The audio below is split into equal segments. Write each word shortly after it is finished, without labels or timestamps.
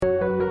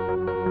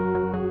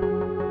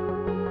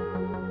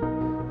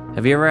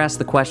Have you ever asked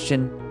the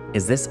question,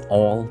 is this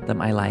all that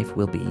my life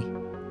will be?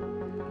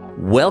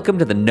 Welcome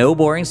to the No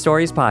Boring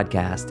Stories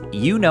podcast.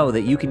 You know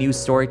that you can use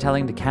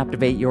storytelling to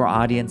captivate your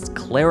audience,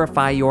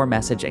 clarify your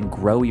message, and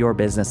grow your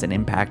business and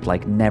impact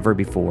like never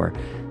before.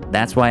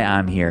 That's why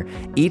I'm here.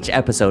 Each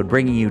episode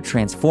bringing you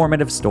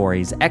transformative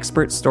stories,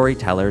 expert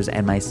storytellers,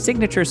 and my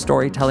signature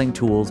storytelling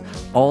tools,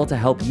 all to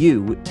help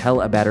you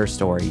tell a better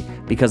story.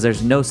 Because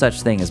there's no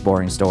such thing as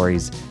boring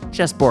stories,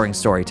 just boring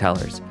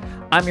storytellers.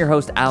 I'm your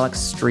host, Alex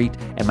Street,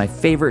 and my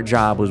favorite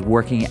job was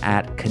working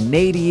at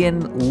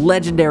Canadian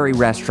legendary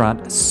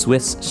restaurant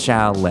Swiss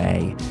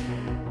Chalet.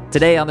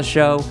 Today on the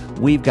show,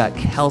 we've got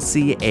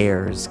Kelsey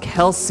Eyers.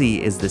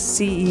 Kelsey is the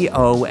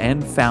CEO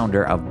and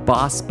founder of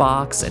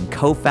BossBox and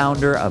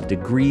co-founder of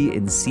Degree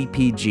in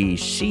CPG.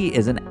 She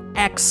is an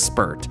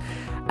expert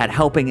at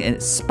helping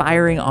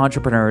inspiring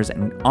entrepreneurs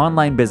and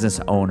online business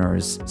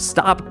owners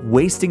stop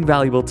wasting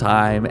valuable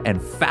time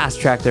and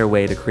fast-track their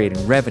way to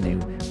creating revenue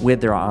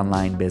with their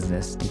online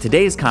business. In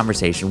today's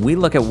conversation, we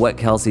look at what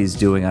Kelsey's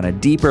doing on a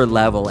deeper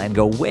level and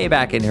go way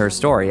back into her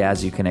story,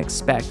 as you can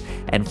expect,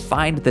 and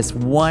find this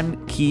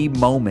one key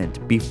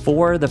moment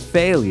before the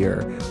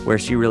failure where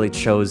she really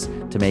chose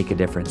to make a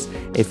difference.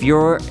 If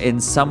you're in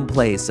some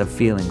place of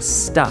feeling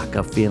stuck,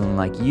 of feeling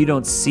like you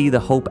don't see the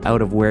hope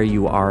out of where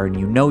you are and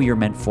you know you're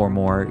meant for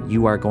more,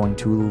 you are going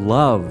to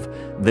love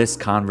this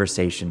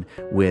conversation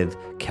with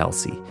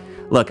Kelsey.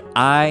 Look,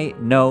 I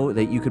know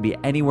that you could be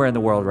anywhere in the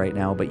world right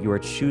now, but you are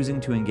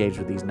choosing to engage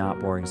with these not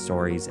boring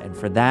stories. And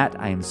for that,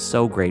 I am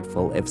so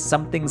grateful. If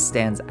something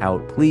stands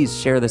out, please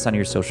share this on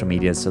your social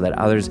media so that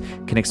others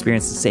can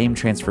experience the same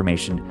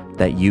transformation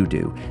that you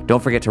do.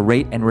 Don't forget to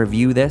rate and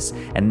review this.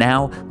 And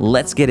now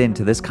let's get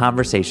into this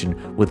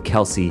conversation with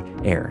Kelsey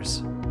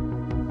Eyers.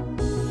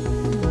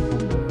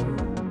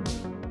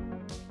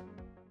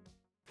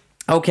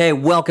 Okay,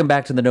 welcome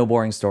back to the No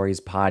Boring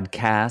Stories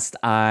podcast.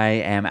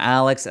 I am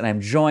Alex, and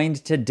I'm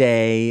joined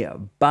today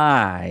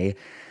by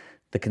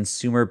the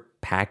consumer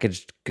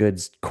packaged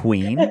goods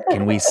queen.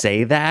 Can we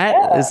say that?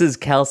 Yeah. This is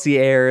Kelsey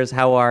Eyers.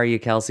 How are you,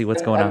 Kelsey?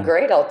 What's going on? I'm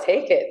great. I'll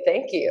take it.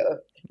 Thank you.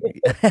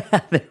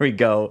 There we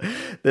go.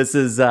 This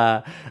is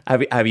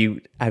have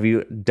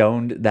you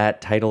donned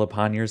that title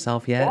upon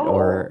yourself yet? No,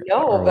 or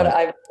but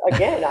I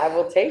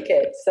will take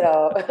it.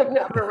 So I'm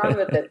not gonna run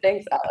with it.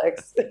 Thanks,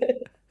 Alex.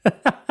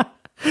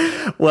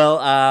 Well,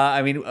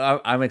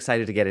 I'm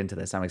excited to get into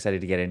this. I'm excited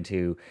to get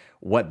into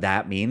what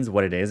that means,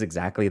 what it is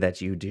exactly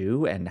that you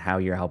do, and how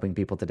you're helping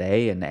people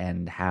today,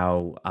 and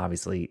how,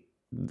 obviously,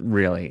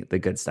 really the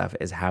good stuff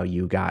is how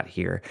you got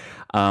here.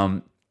 I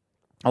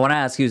want to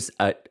ask you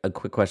a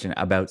quick question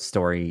about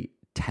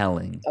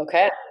storytelling.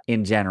 Okay.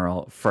 In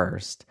general,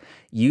 first.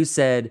 You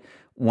said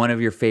one of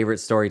your favorite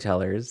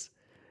storytellers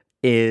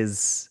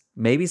is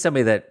maybe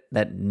somebody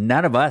that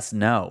none of us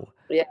know.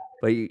 Yeah.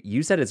 But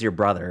you said it's your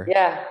brother.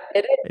 Yeah, it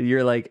is. And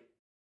you're like,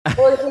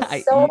 well,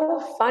 he's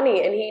so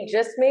funny, and he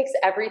just makes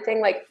everything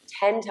like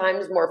 10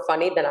 times more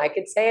funny than I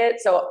could say it.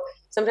 So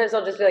sometimes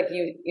I'll just be like,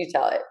 you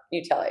tell it,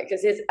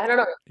 because I don't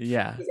know.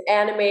 Yeah, he's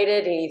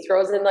animated, and he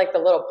throws in like the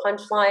little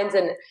punchlines,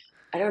 and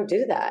I don't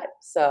do that.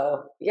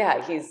 So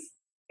yeah,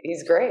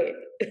 he's great.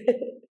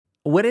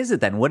 What is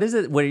it then? What is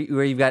it where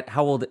you've got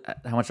how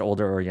much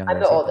older or younger? I'm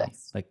the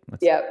oldest.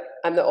 Yeah,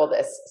 I'm the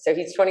oldest. So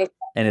he's 20.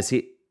 And is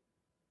he?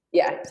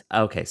 Yeah.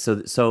 Okay,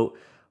 so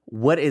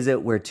what is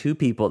it where two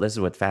people, this is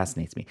what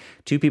fascinates me,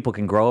 two people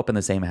can grow up in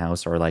the same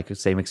house or like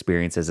same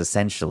experiences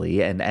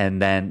essentially, and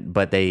then,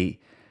 but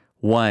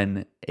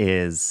one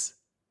is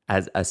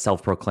as a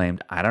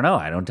self-proclaimed, I don't know,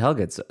 I don't tell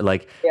good,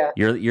 like, yeah.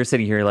 You're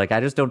sitting here like, I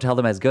just don't tell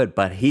them as good,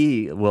 but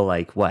he will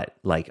like, what,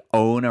 like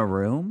own a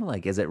room?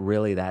 Like, is it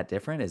really that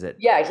different? Is it?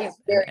 Yeah, he's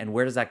very, and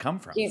where does that come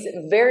from? He's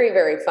very,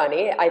 very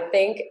funny. I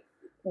think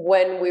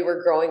when we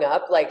were growing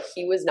up, like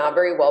he was not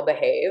very well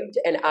behaved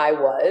and I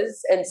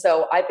was. And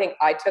so I think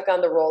I took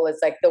on the role as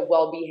like the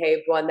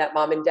well-behaved one that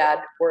mom and dad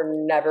were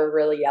never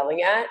really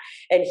yelling at.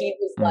 And he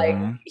was like,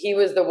 he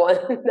was the one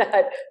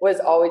that was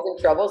always in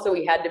trouble. So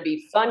he had to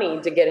be funny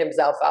to get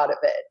himself out of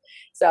it.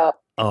 So,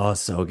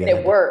 so good.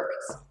 It worked.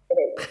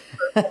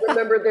 I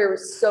remember there were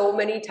so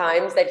many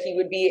times that he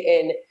would be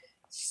in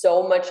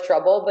so much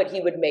trouble, but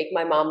he would make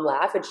my mom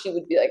laugh and she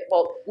would be like,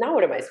 well, now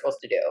what am I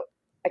supposed to do?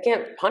 I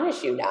can't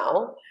punish you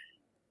now.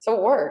 So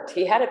it worked.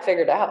 He had it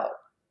figured out.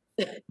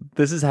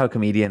 This is how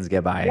comedians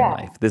get by in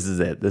life. This is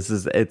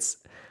it.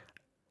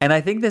 And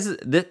I think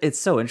it's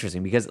so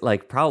interesting because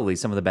like probably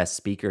some of the best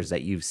speakers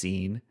that you've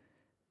seen,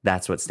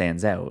 that's what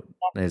stands out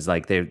is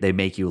like they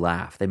make you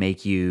laugh. They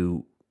make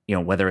you,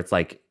 whether it's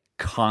like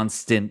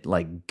constant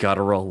like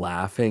guttural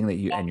laughing that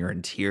and you're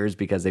in tears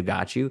because they've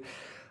got you,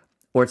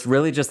 or it's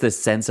really just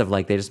this sense of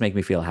like, they just make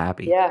me feel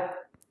happy. Yeah,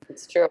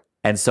 it's true.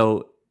 And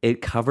so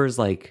it covers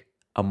like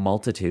a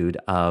multitude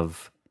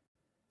of,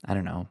 I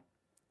don't know,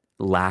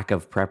 lack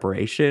of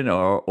preparation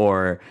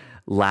or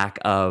lack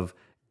of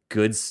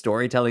good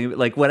storytelling,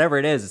 like whatever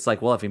it is, it's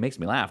like, well, if he makes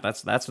me laugh,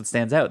 that's what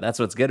stands out. That's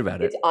what's good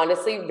about it. It's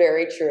honestly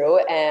very true.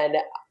 And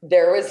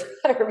there was,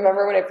 I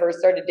remember when I first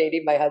started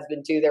dating my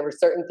husband too, there were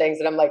certain things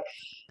that I'm like,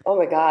 oh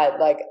my God,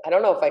 like, I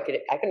don't know if I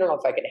don't know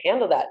if I could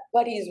handle that,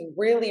 but he's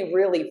really,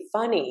 really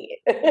funny.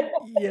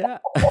 Yeah.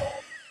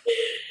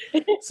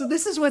 So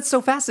this is what's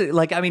so fascinating.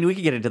 Like, I mean, we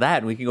could get into that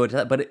and we can go into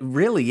that, but it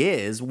really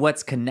is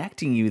what's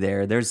connecting you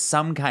there. There's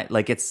some kind,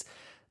 like it's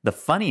the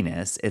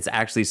funniness, it's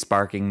actually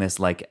sparking this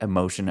like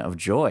emotion of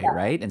joy,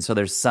 right? And so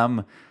there's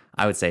some,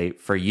 I would say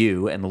for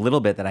you and the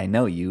little bit that I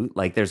know you,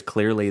 like there's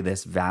clearly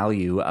this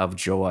value of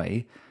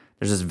joy.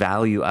 There's this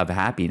value of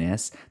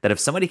happiness that if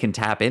somebody can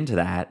tap into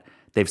that,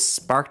 they've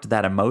sparked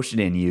that emotion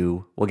in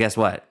you. Well, guess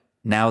what?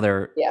 Now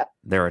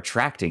they're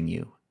attracting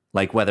you.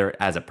 Like whether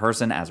as a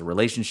person, as a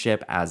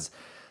relationship, as,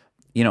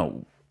 you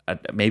know,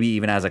 maybe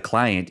even as a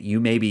client, you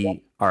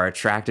maybe are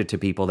attracted to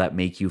people that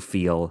make you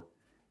feel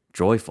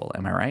joyful.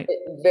 Am I right?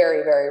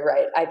 Very, very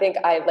right. I think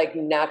I like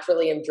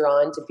naturally am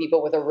drawn to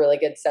people with a really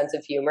good sense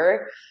of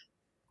humor.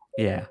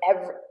 Yeah.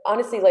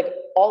 Honestly, like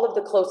all of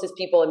the closest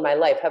people in my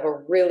life have a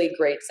really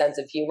great sense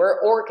of humor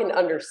or can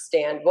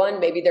understand one.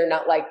 Maybe they're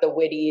not like the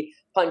witty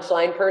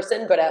punchline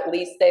person, but at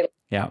least they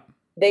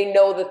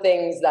know the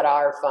things that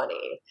are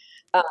funny.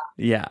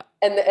 Yeah.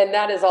 And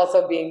that is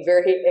also being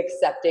very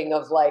accepting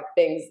of like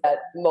things that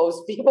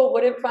most people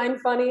wouldn't find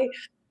funny.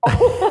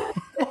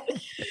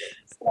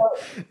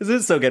 This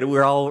is so good.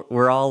 We're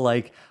all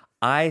like,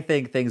 I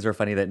think things are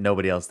funny that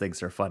nobody else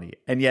thinks are funny.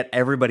 And yet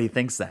everybody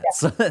thinks that.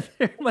 So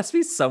there must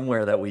be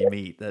somewhere that we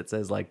meet that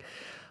says like,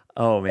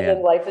 oh man. And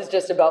then life is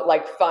just about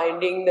like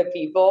finding the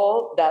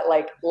people that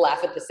like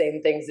laugh at the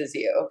same things as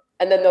you.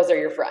 And then those are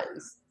your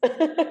friends.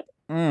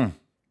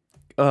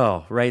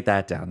 Oh, write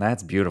that down.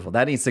 That's beautiful.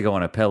 That needs to go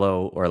on a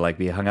pillow or like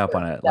be hung up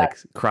on a like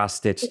cross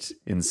stitched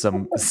in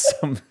some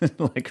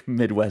like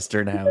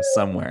Midwestern house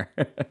somewhere.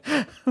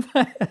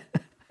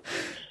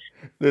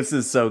 This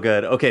is so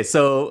good. Okay,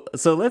 so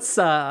let's.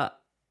 I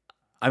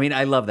mean,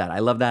 I love that. I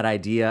love that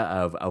idea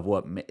of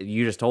what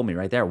you just told me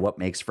right there. What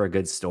makes for a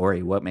good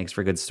story? What makes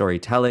for good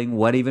storytelling?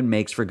 What even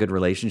makes for good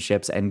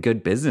relationships and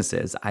good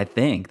businesses? I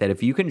think that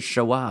if you can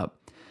show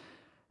up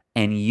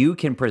and you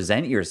can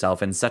present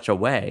yourself in such a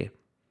way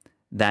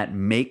that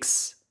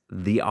makes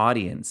the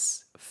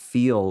audience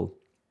feel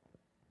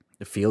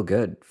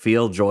good,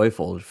 feel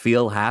joyful,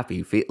 feel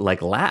happy, feel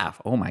like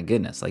laugh. Oh my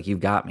goodness, like you've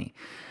got me.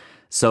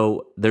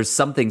 So there's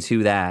something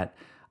to that.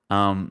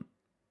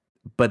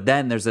 But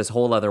then there's this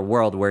whole other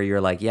world where you're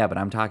like, yeah, but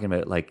I'm talking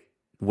about like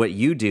what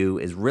you do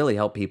is really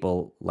help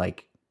people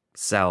like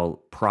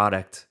sell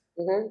product,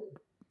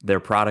 their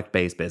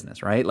product-based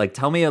business, right? Like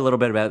tell me a little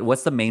bit about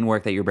what's the main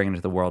work that you're bringing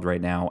to the world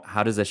right now?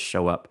 How does this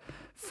show up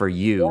for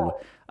you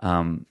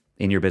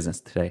in your business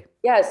today?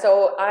 Yeah,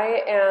 so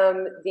I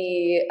am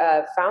the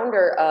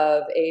founder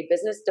of a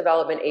business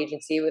development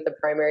agency with a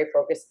primary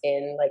focus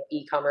in like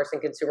e-commerce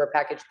and consumer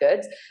packaged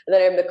goods. And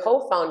then I'm the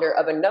co-founder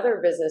of another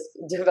business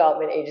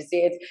development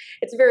agency.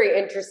 It's very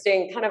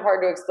interesting, kind of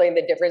hard to explain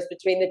the difference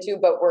between the two,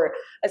 but we're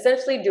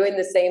essentially doing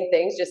the same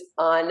things just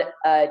on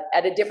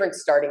at a different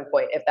starting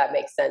point, if that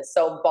makes sense.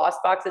 So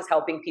BossBox is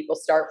helping people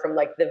start from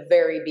like the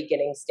very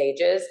beginning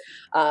stages.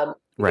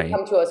 They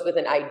come to us with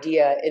an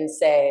idea and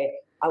say,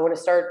 I want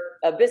to start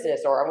a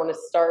business, or I want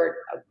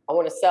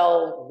to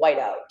sell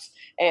whiteout,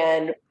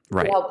 and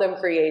help them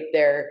create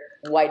their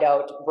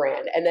whiteout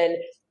brand. And then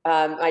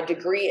my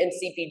degree in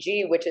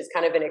CPG, which is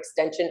kind of an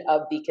extension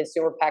of the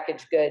consumer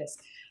packaged goods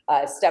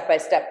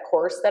step-by-step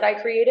course that I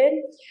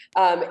created,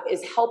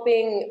 is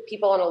helping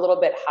people on a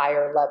little bit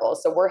higher level.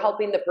 So we're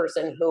helping the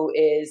person who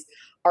is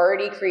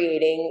already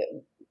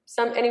creating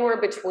anywhere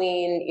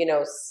between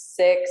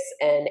 6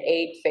 and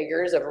 8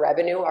 figures of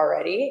revenue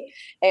already,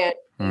 and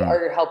we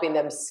are helping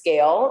them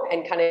scale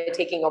and kind of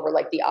taking over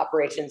like the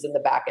operations in the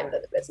back end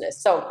of the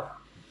business. So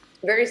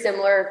very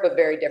similar but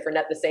very different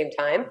at the same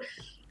time,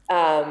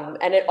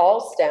 and it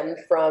all stemmed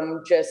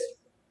from just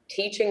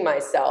teaching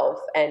myself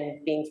and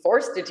being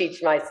forced to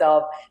teach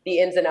myself the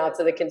ins and outs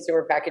of the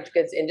consumer packaged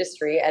goods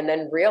industry, and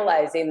then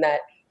realizing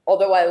that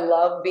although I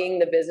love being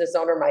the business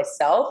owner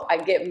myself, I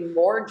get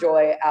more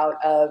joy out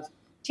of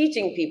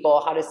teaching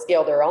people how to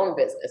scale their own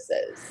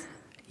businesses.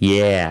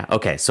 Yeah.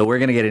 Okay. So we're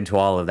going to get into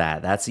all of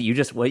that. That's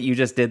what you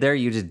just did there.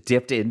 You just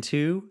dipped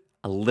into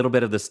a little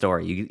bit of the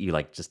story. You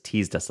like just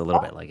teased us a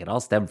little bit. Like it all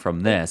stemmed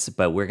from this,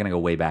 but we're going to go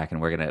way back and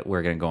we're going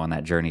to go on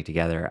that journey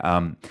together.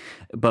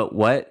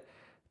 But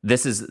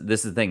this is the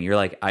thing. You're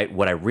like,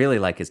 what I really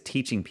like is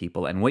teaching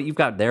people, and what you've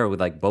got there with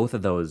like both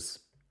of those,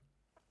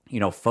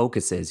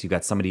 focuses. You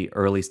got somebody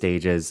early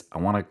stages. I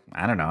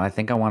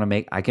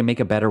can make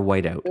a better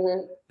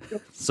whiteout.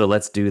 So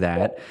let's do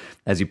that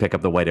as you pick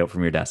up the whiteout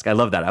from your desk. I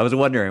love that. I was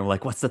wondering,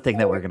 like, what's the thing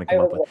that we're going to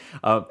come up with?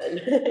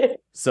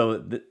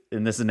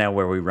 And this is now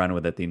where we run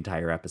with it the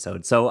entire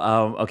episode. So,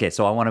 okay,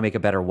 so I want to make a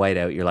better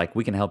whiteout. You're like,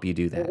 we can help you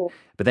do that.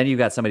 But then you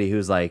got somebody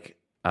who's like,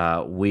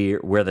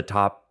 we're the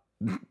top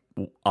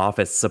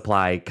office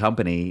supply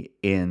company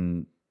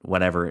in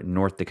whatever,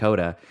 North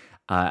Dakota.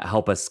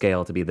 Help us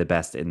scale to be the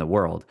best in the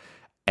world.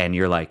 and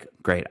you're like,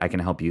 great, I can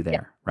help you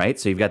there, right?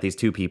 So you've got these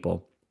two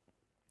people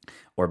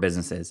or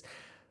businesses.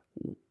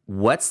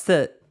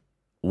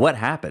 What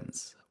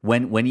happens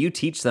when you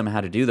teach them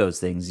how to do those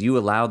things? You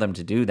allow them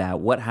to do that.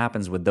 What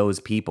happens with those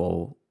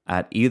people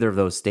at either of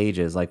those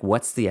stages? Like,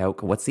 what's the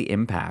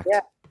impact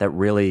that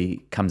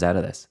really comes out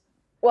of this?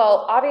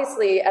 Well,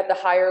 obviously, at the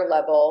higher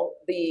level,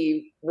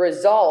 the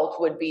result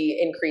would be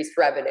increased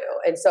revenue.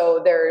 And so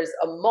there's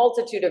a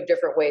multitude of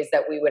different ways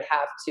that we would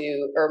have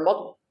to, or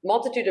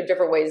multitude of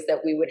different ways that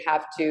we would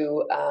have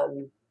to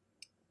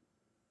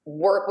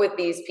work with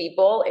these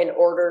people in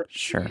order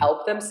to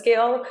help them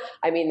scale.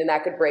 I mean, and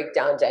that could break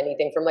down to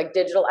anything from like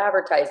digital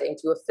advertising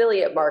to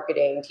affiliate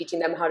marketing, teaching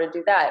them how to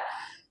do that.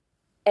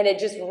 And it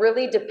just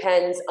really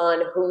depends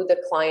on who the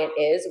client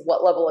is,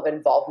 what level of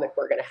involvement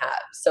we're going to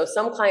have. So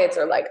some clients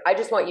are like, I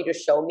just want you to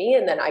show me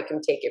and then I can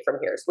take it from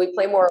here. So we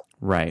play more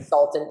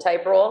consultant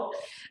type role.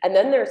 And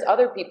then there's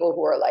other people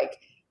who are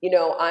like,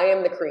 I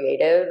am the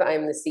creative.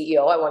 I'm the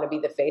CEO. I want to be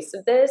the face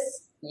of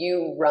this.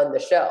 You run the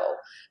show.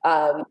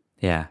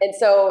 And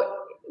so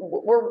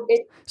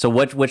So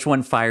which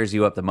one fires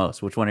you up the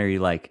most? Which one are you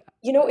like,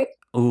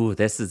 ooh,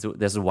 this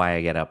is why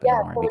I get up in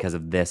the morning, because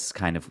of this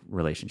kind of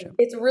relationship?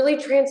 It's really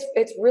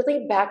it's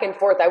really back and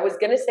forth. I was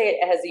going to say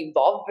it has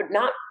evolved, but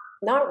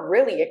not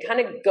really. It kind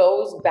of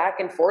goes back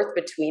and forth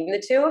between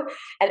the two.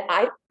 And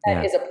I think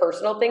that is a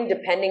personal thing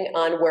depending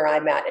on where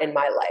I'm at in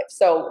my life.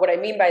 So what I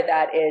mean by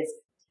that is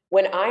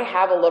when I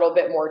have a little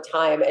bit more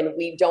time and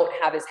we don't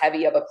have as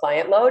heavy of a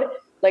client load,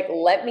 like,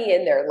 let me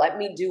in there, let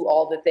me do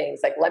all the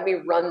things, like, let me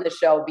run the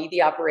show, be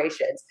the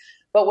operations.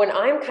 But when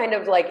I'm kind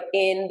of like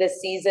in the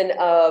season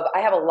of,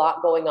 I have a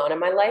lot going on in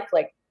my life,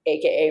 like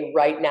AKA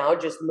right now,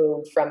 just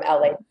moved from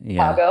LA to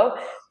Chicago.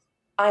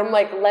 I'm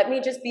like, let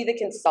me just be the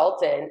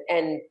consultant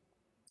and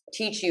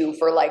teach you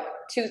for like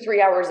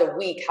 2-3 hours a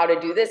week how to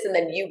do this. And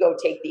then you go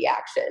take the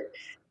action.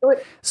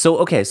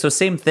 So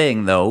same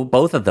thing though,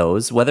 both of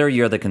those, whether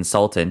you're the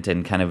consultant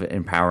and kind of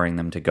empowering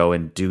them to go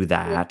and do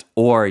that,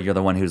 or you're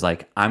the one who's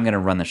like, I'm going to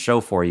run the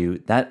show for you,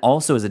 that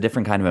also is a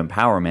different kind of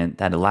empowerment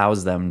that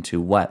allows them to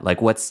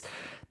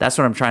that's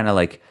what I'm trying to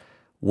like,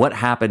 what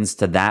happens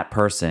to that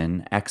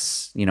person,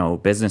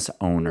 business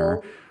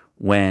owner,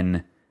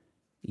 when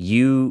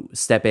you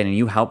step in and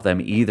you help them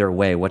either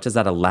way? What does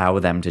that allow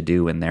them to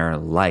do in their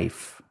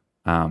life?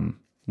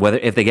 Whether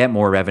if they get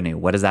more revenue,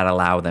 what does that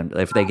allow them?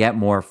 If they get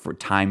more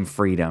time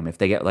freedom, if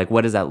they get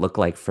what does that look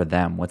like for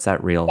them? What's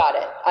that real? Got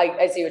it.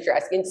 I see what you're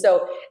asking.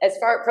 So as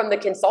far from the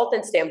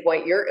consultant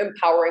standpoint, you're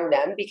empowering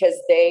them because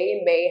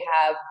they may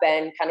have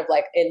been kind of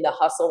like in the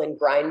hustle and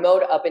grind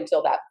mode up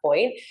until that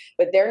point,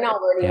 but they're now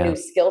learning new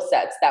skill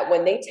sets that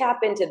when they tap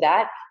into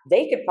that,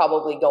 they could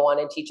probably go on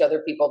and teach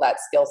other people that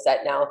skill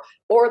set now,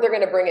 or they're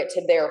going to bring it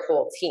to their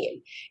whole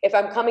team. If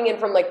I'm coming in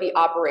from like the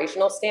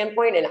operational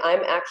standpoint and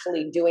I'm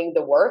actually doing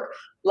the work,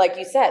 like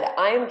you said,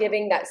 I'm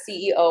giving that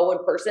CEO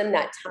in person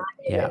that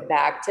time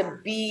back to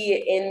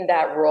be in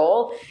that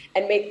role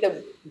and be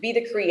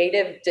the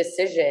creative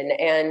decision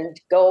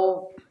and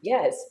go,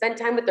 spend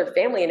time with their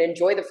family and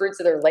enjoy the fruits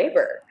of their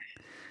labor.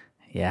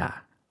 Yeah.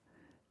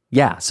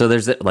 Yeah. So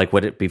there's like,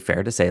 would it be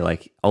fair to say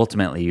like,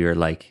 ultimately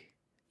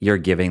you're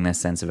giving this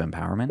sense of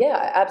empowerment?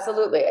 Yeah,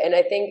 absolutely. And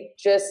I think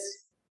just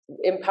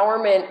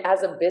empowerment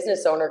as a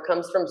business owner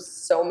comes from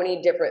so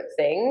many different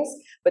things,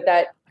 but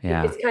that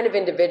it's kind of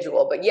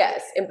individual. But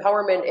yes,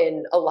 empowerment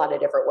in a lot of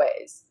different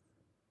ways.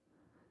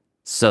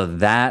 So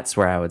that's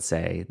where I would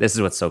say, this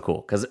is what's so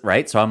cool.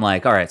 So I'm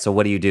like, all right, so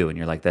what do you do? And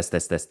you're like, this.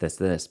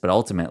 But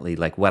ultimately,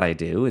 like what I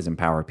do is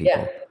empower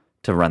people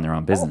to run their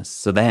own business.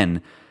 So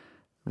then,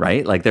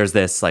 right, like there's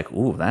this like,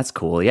 ooh, that's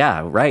cool.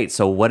 Yeah, right.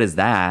 So what is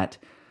that?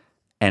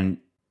 And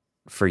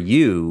for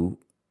you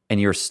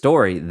and your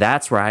story,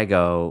 that's where I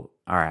go,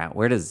 all right,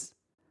 where does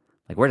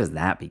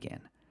that begin?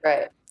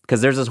 Right.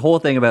 Because there's this whole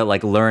thing about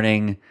like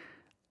learning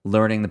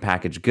the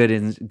packaged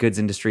goods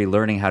industry,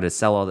 learning how to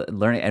sell all that,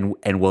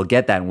 and we'll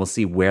get that and we'll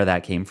see where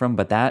that came from.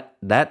 But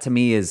that to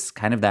me is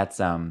kind of that's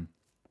a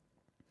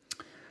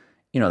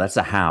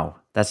how.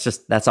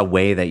 That's a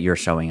way that you're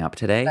showing up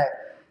today,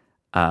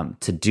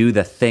 to do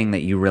the thing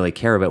that you really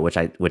care about,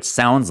 which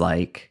sounds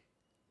like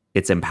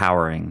it's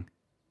empowering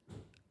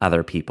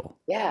other people.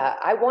 Yeah,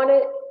 I want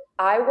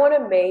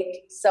to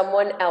make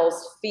someone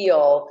else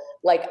feel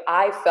like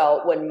I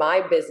felt when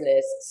my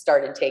business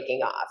started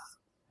taking off.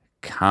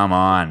 Come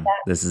on.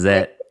 This is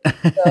it.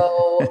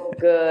 So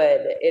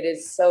good. It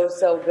is so,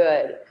 so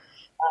good.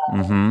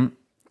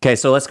 Okay,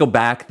 so let's go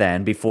back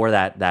then before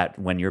that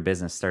when your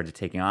business started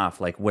taking off.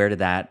 Like, where did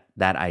that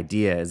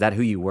idea, is that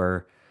who you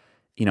were,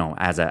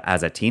 as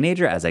a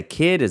teenager, as a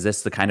kid? Is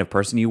this the kind of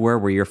person you were?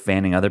 Were you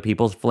fanning other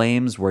people's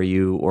flames? Were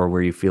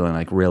you feeling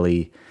like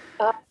really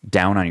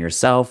down on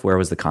yourself? Where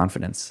was the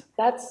confidence?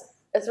 That's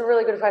a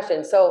really good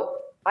question. So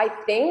I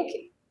think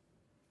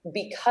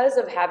because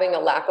of having a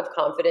lack of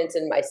confidence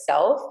in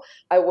myself,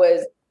 I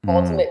was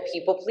ultimate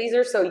people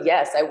pleaser. So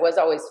yes, I was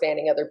always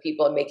fanning other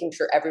people and making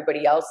sure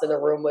everybody else in the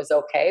room was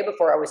okay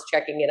before I was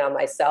checking in on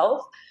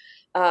myself.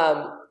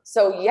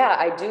 So yeah,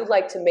 I do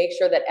like to make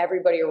sure that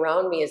everybody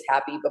around me is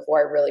happy before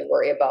I really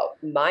worry about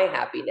my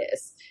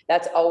happiness.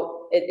 It's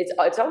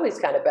always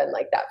kind of been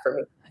like that for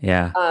me.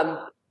 Yeah.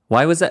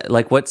 Why was that?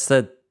 Like,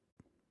 I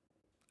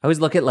always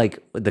look at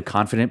like the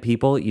confident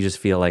people, you just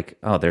feel like,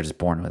 oh, they're just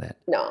born with it.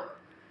 No.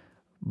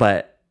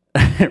 But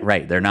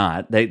right, they're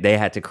not. They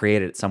had to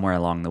create it somewhere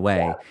along the way.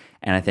 Yeah.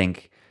 And I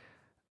think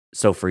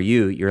so for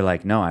you, you're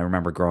like, no, I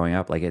remember growing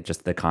up, like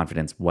the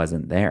confidence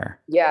wasn't there.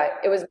 Yeah,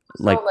 it was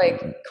like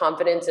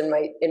confidence in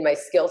my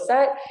skill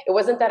set. It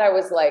wasn't that I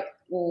was like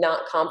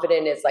not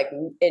confident. It's like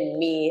in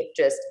me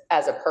just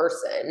as a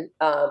person.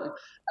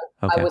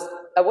 Okay.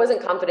 I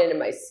wasn't confident in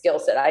my skill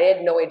set. I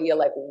had no idea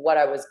like what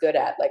I was good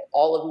at. Like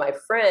all of my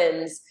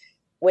friends,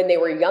 when they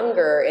were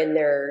younger and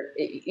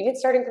even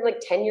starting from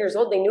like 10 years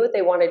old, they knew what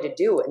they wanted to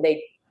do and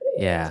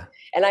yeah.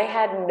 And I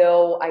had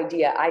no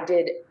idea. I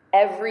did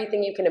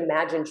everything you can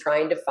imagine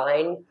trying to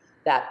find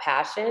that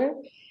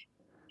passion.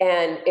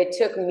 And it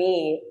took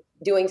me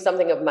doing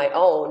something of my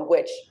own,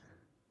 which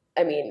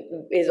I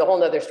mean is a whole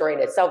nother story in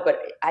itself, but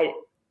I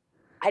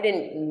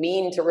didn't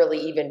mean to really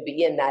even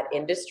be in that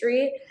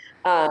industry.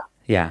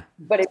 Yeah.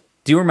 But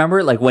do you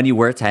remember like when you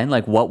were 10,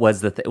 like what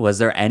was was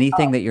there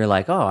anything that you're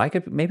like, oh,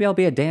 maybe I'll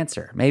be a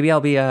dancer. Maybe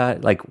I'll be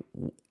like,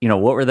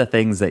 what were the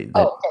things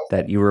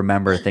that you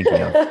remember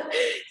thinking of?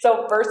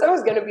 So first I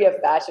was going to be a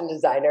fashion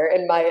designer,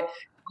 and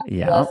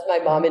bless my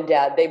mom and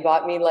dad, they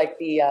bought me like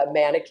the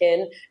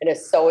mannequin and a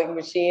sewing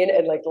machine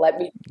and like let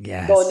me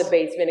go in the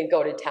basement and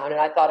go to town. And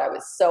I thought I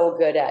was so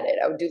good at it.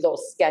 I would do little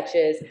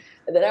sketches,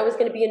 and then I was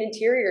going to be an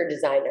interior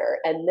designer.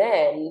 And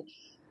then,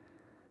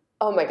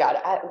 oh my God,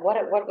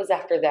 what was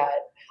after that?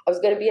 I was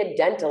going to be a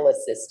dental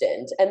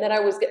assistant. And then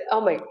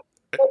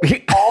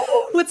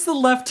what's the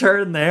left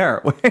turn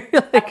there?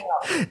 Like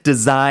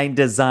design,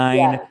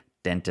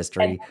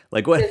 dentistry, and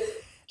like what?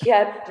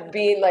 Kept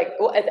being like,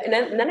 and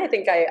then I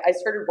think I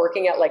started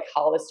working at like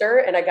Hollister,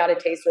 and I got a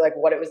taste for like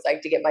what it was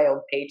like to get my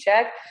own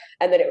paycheck.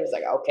 And then it was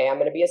like, okay, I'm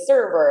going to be a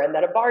server, and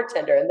then a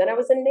bartender, and then I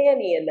was a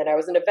nanny, and then I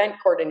was an event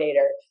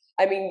coordinator.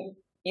 I mean,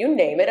 you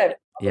name it,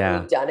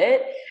 I've done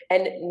it.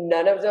 And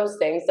none of those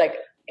things, like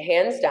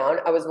hands down,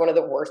 I was one of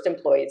the worst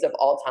employees of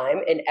all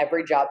time in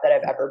every job that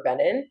I've ever been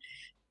in,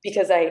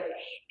 because I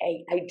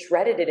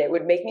dreaded it. It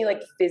would make me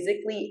like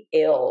physically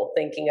ill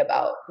thinking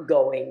about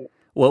going.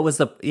 What was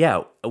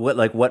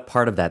what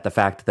part of that? The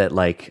fact that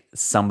like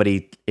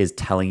somebody is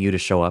telling you to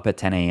show up at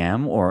 10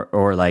 a.m.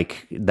 or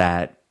like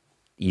that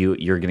you're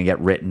going to get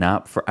written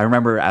up for. I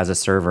remember as a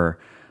server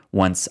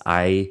once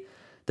there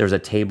was a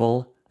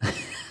table.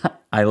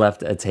 I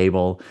left a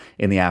table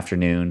in the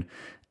afternoon,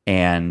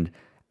 and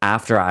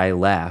after I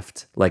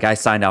left, like I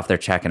signed off their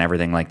check and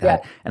everything like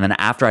that. Yeah. And then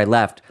after I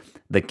left,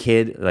 the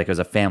kid, like it was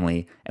a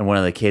family, and one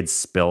of the kids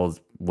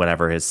spilled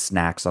whatever his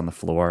snacks on the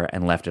floor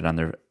and left it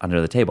under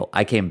the table.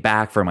 I came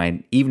back for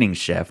my evening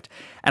shift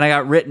and I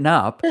got written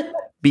up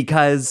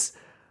because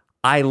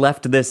I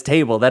left this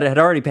table that had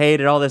already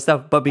paid and all this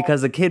stuff, but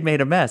because the kid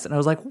made a mess. And I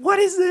was like, what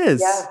is this?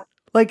 Yeah.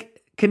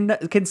 Like,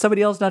 can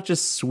somebody else not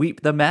just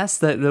sweep the mess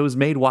that was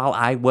made while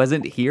I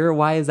wasn't here?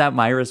 Why is that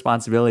my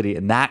responsibility?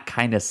 And that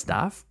kind of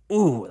stuff.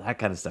 Ooh, that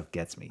kind of stuff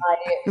gets me.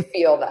 I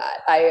feel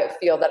that.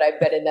 I've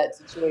been in that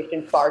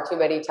situation far too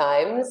many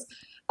times.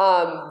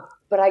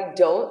 But I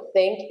don't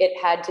think it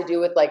had to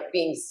do with like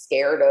being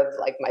scared of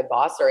like my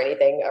boss or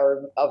anything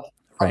or of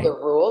the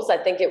rules. I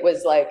think it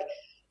was like,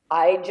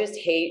 I just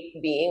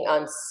hate being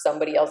on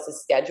somebody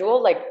else's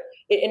schedule. Like,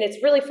 and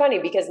it's really funny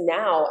because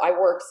now I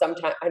work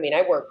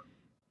I work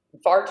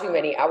far too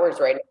many hours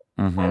right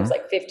now. Mm-hmm. It's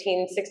like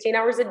 15, 16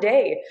 hours a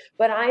day,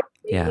 but I'm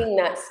making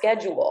that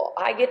schedule.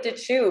 I get to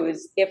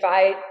choose if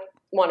I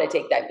want to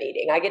take that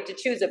meeting. I get to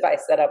choose if I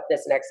set up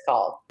this next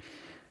call.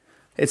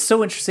 It's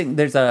so interesting.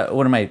 There's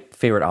one of my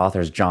favorite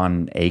authors,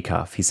 John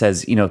Acuff. He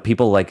says,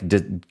 people like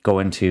go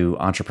into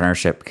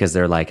entrepreneurship because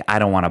they're like, I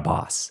don't want a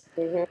boss.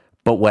 Mm-hmm.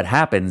 But what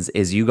happens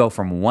is you go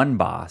from one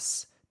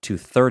boss to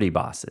 30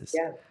 bosses.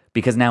 Yeah.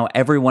 Because now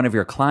every one of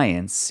your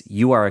clients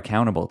you are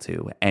accountable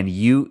to. And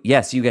you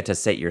get to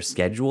set your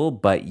schedule,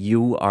 but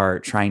you are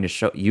trying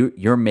to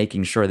you're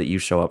making sure that you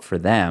show up for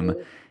them.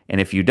 Mm-hmm. And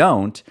if you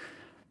don't,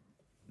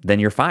 then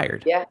you're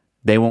fired. Yeah.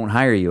 They won't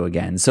hire you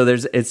again. So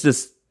it's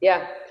just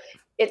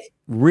it's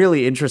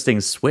really interesting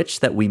switch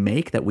that we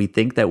make, that we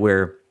think that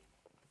we're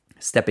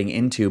stepping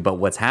into, but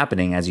what's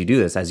happening as you do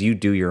this, as you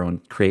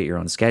create your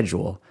own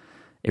schedule,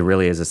 it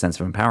really is a sense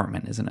of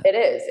empowerment, isn't it? It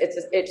is.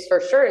 It's for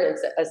sure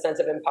a sense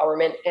of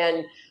empowerment.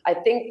 And I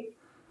think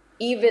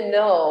even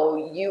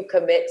though you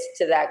commit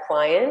to that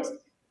client,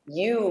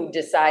 you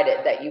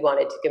decided that you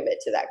wanted to commit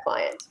to that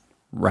client.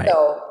 Right.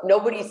 So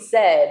nobody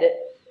said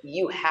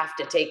you have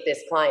to take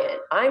this client.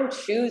 I'm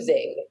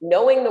choosing,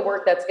 knowing the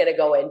work that's going to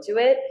go into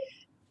it,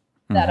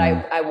 that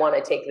I want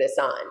to take this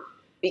on,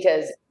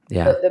 because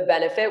the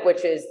benefit,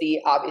 which is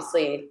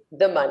obviously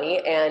the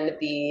money and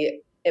the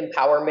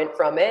empowerment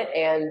from it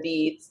and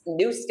the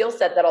new skill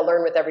set that I'll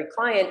learn with every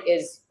client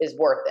is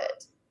worth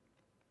it.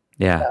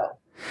 Yeah.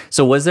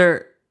 So was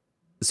there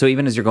so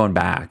even as you're going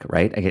back,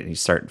 right? I get you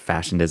start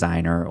fashion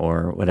designer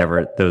or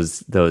whatever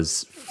those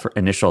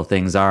initial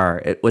things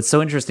are. What's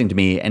so interesting to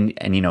me,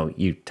 and you know,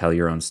 you tell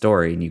your own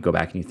story and you go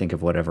back and you think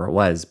of whatever it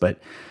was, but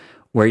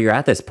where you're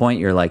at this point,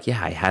 you're like,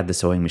 yeah, I had the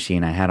sewing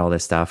machine, I had all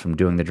this stuff, I'm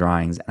doing the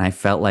drawings, and I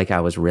felt like I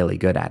was really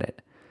good at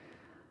it.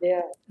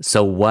 Yeah.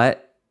 So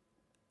what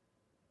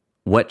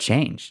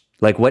changed?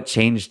 Like, what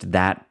changed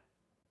that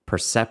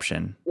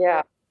perception?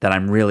 Yeah. That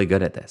I'm really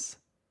good at this.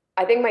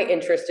 I think my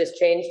interest has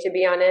changed, to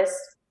be honest.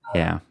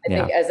 Yeah. I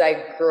think as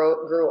I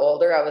grew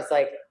older, I was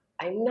like,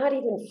 I'm not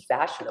even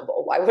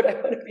fashionable. Why would I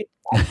want to be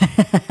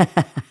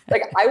fashionable?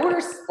 Like, I wear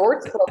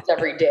sports clothes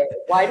every day.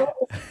 Why don't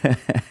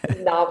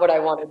it's not what I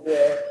want to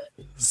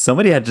do?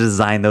 Somebody had to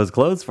design those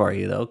clothes for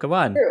you, though. Come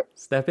on,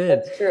 step in.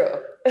 That's true.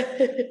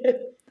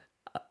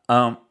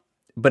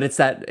 But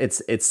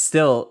it's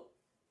still,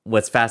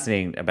 what's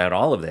fascinating about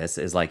all of this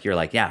is like, you're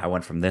like, yeah, I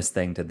went from this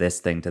thing to this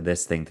thing to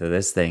this thing to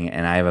this thing,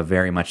 and I have a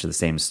very much the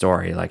same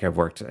story. Like, I've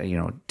worked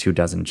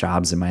 24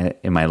 jobs in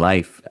my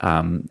life,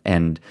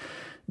 and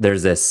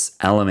there's this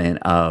element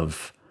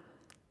of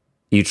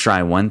you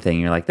try one thing,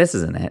 you're like, this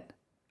isn't it.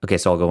 Okay,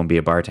 so I'll go and be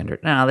a bartender.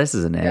 No, this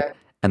isn't it. Yeah.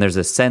 And there's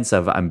a sense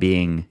of I'm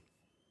being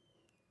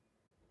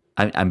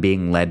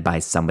led by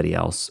somebody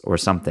else or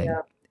something.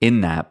 Yeah.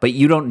 In that, but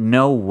you don't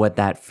know what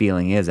that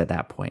feeling is at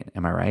that point.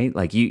 Am I right?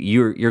 Like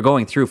you're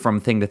going through from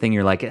thing to thing.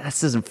 You're like,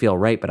 this doesn't feel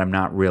right, but I'm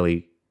not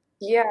really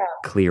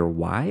clear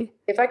why.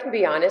 If I can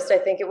be honest, I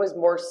think it was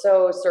more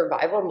so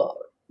survival mode.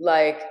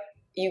 Like,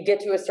 you get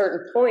to a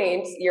certain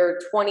point, you're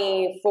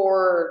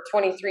 24,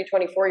 23,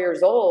 24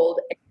 years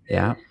old.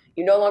 Yeah.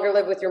 You no longer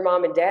live with your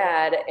mom and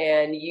dad.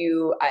 And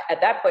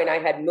at that point I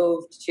had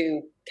moved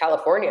to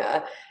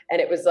California, and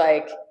it was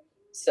like,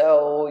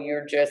 so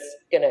you're just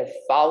going to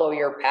follow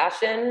your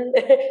passion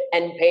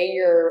and pay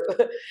your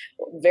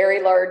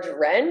very large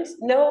rent?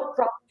 No,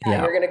 probably not.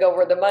 Yeah. You're going to go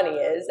where the money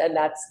is. And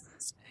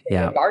that's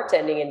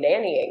bartending and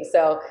nannying.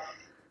 So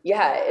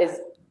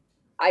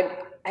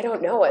I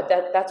don't know.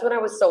 That's when I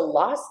was so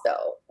lost,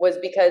 though, was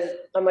because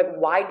I'm like,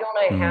 why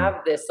don't I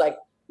have this like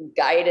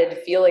guided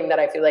feeling that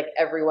I feel like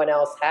everyone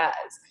else has?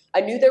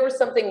 I knew there was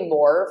something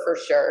more for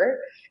sure.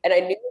 And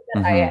I knew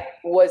that I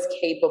was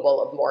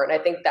capable of more. And I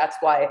think that's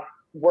why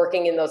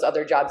working in those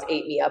other jobs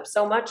ate me up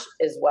so much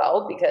as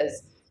well,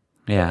 because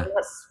I'm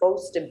not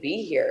supposed to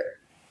be here,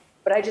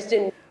 but I just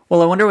didn't.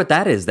 Well, I wonder what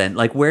that is then.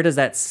 Like, where does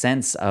that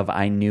sense of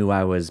I knew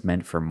I was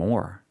meant for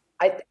more?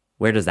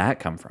 Where does that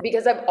come from?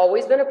 Because I've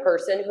always been a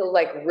person who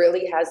like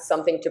really has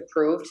something to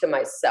prove to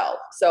myself.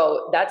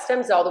 So that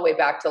stems all the way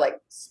back to like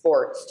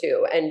sports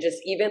too. And just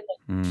even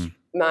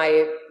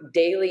my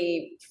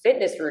daily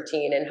fitness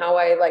routine and how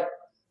I like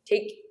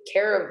take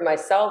care of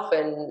myself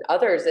and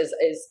others is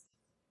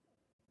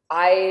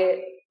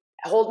I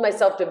hold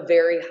myself to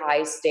very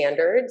high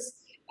standards,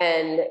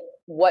 and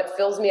what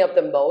fills me up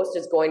the most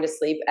is going to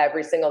sleep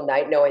every single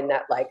night knowing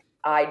that like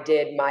I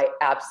did my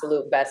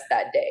absolute best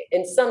that day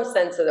in some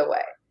sense of the way.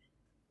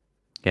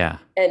 Yeah.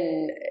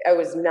 And I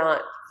was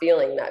not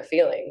feeling that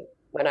feeling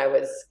when I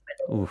was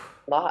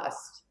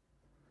lost.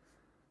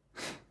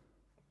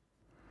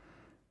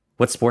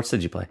 What sports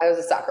did you play? I was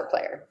a soccer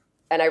player,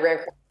 and I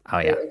ran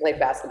and played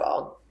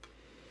basketball.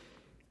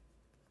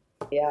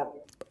 Yeah.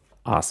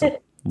 Awesome.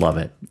 Love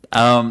it.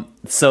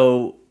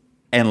 So,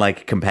 and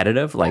like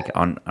competitive, like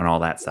on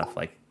all that stuff,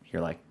 like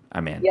you're like,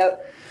 I'm in.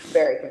 Yep.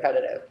 Very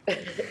competitive.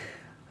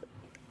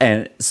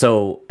 And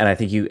I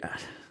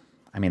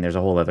think there's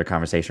a whole other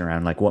conversation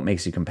around like what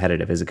makes you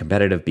competitive. Is it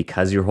competitive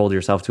because you hold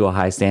yourself to a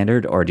high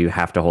standard, or do you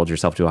have to hold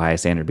yourself to a high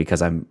standard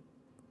because I'm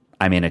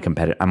on a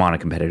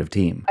competitive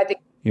team? I think,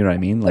 you know what I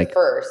mean? Like,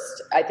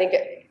 first, I think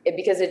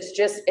because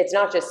it's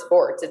not just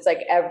sports. It's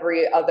like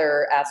every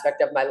other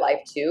aspect of my life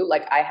too.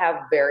 Like, I have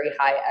very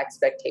high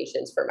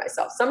expectations for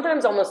myself,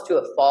 sometimes almost to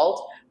a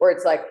fault, where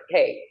it's like,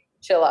 hey,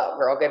 chill out,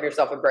 girl, give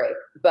yourself a break.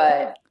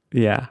 But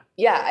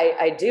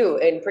I do.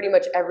 And pretty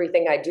much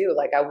everything I do,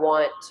 like I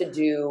want to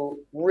do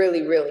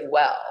really, really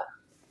well.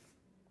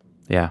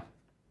 Yeah.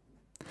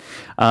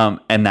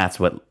 And that's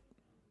what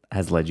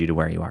has led you to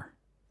where you are.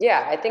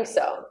 Yeah, I think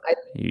so.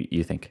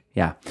 You think,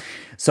 yeah.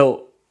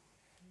 So,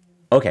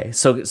 okay.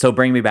 So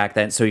bring me back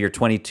then. So you're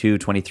 22,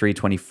 23,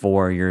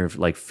 24, you're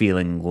like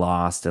feeling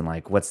lost and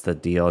like, what's the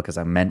deal? Because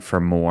I'm meant for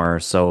more.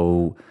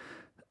 So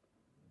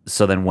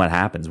then what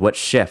happens? What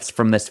shifts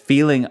from this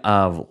feeling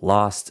of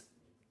lost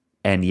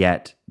and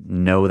yet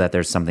know that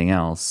there's something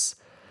else?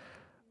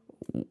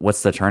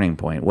 What's the turning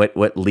point?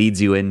 What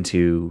leads you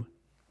into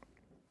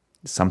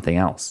something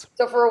else?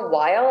 So for a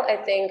while, I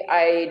think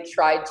I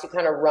tried to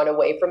kind of run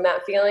away from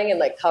that feeling and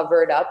like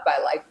cover it up by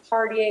like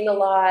partying a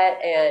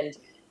lot and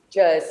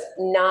just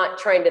not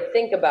trying to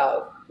think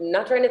about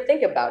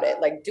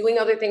it, like doing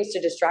other things to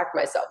distract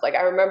myself. Like,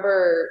 I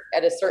remember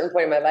at a certain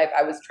point in my life,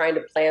 I was trying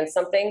to plan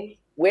something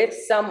with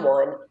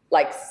someone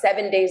like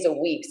 7 days a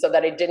week so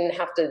that I didn't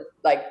have to,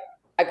 like,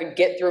 I could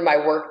get through my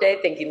work day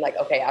thinking like,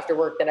 okay, after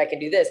work, then I can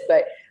do this.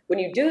 But when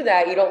you do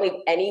that, you don't leave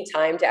any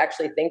time to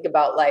actually think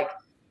about like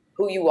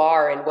who you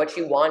are and what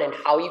you want and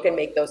how you can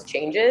make those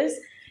changes.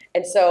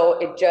 And so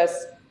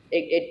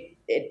it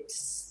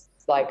it's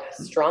like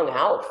strung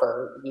out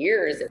for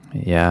years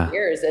and Yeah.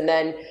 years. And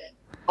then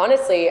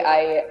honestly,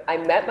 I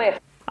met my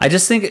I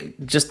just think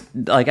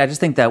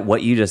that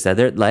what you just said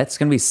there, that's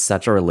going to be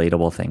such a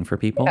relatable thing for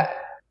people. yeah,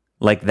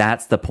 Like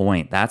that's the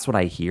point. That's what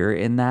I hear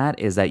in that,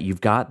 is that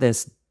you've got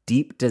this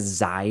deep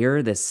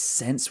desire, this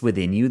sense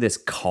within you, this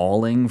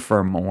calling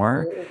for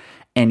more.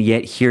 And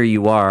yet here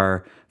you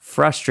are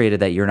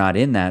frustrated that you're not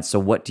in that. So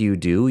what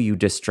do? You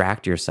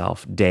distract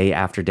yourself day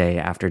after day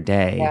after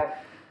day. yeah,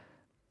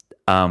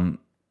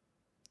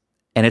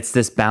 And it's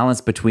this balance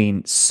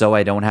between, so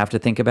I don't have to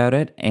think about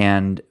it,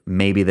 and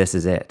maybe this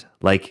is it.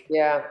 Like,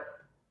 yeah.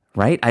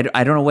 right? I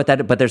don't know what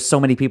that, but there's so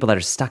many people that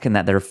are stuck in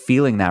that, that are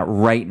feeling that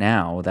right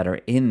now, that are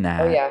in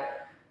that, Oh yeah.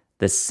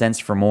 this sense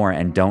for more,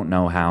 and don't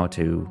know how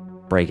to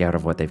break out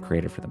of what they've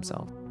created for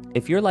themselves.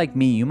 If you're like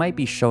me, you might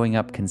be showing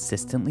up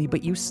consistently,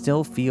 but you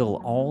still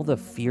feel all the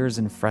fears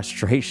and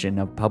frustration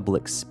of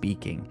public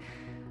speaking.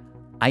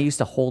 I used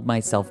to hold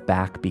myself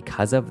back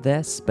because of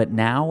this, but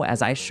now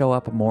as I show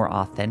up more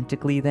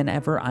authentically than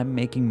ever, I'm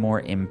making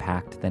more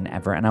impact than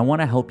ever, and I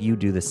want to help you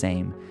do the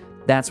same.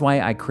 That's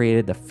why I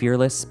created the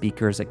Fearless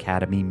Speakers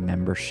Academy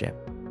membership.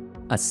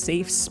 A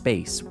safe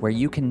space where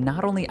you can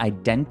not only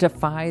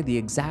identify the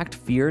exact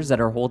fears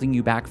that are holding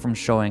you back from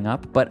showing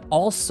up, but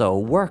also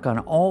work on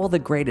all the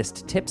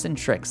greatest tips and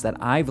tricks that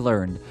I've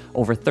learned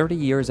over 30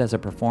 years as a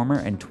performer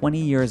and 20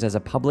 years as a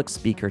public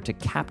speaker to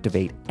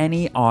captivate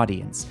any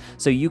audience,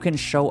 so you can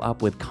show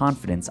up with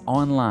confidence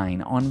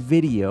online, on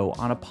video,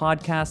 on a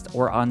podcast,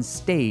 or on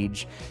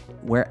stage,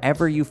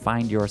 wherever you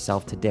find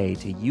yourself today,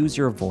 to use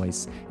your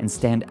voice and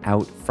stand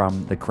out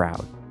from the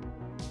crowd.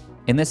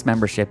 In this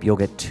membership, you'll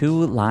get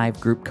 2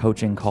 live group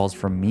coaching calls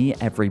from me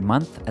every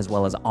month, as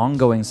well as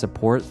ongoing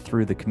support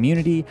through the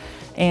community,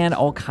 and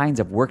all kinds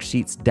of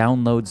worksheets,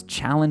 downloads,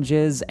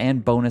 challenges,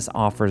 and bonus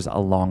offers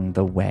along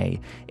the way.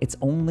 It's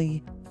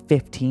only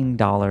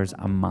 $15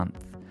 a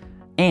month.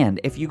 And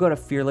if you go to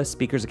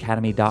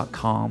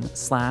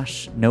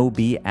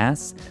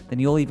fearlessspeakersacademy.com/nobs, then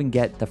you'll even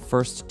get the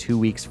first 2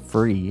 weeks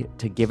free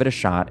to give it a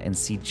shot and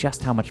see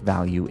just how much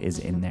value is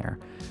in there.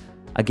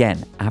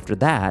 Again, after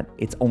that,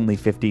 it's only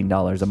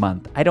 $15 a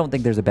month. I don't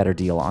think there's a better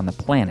deal on the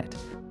planet.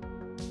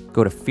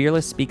 Go to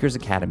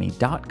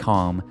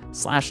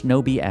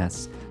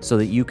fearlessspeakersacademy.com/nobs so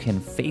that you can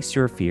face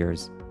your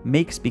fears,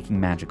 make speaking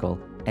magical,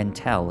 and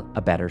tell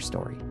a better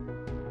story.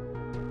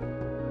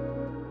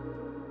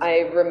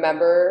 I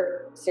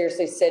remember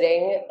seriously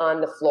sitting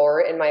on the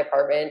floor in my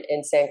apartment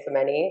in San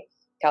Clemente,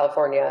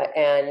 California,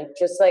 and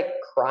just like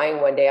crying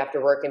one day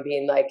after work and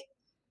being like,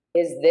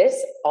 is this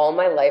all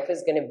my life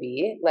is going to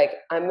be? Like,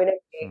 I'm going to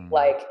make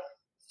like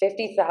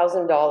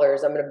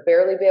 $50,000. I'm going to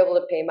barely be able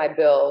to pay my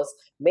bills.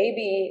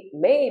 Maybe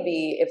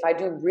if I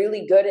do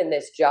really good in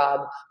this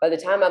job, by the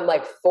time I'm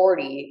like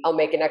 40, I'll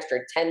make an extra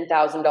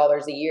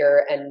 $10,000 a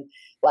year and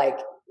like,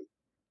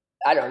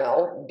 I don't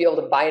know, be able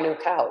to buy a new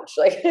couch.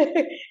 Like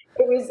it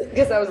was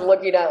because I was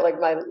looking at like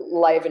my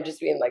life and just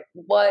being like,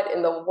 what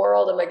in the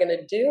world am I going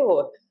to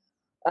do?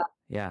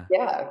 Yeah.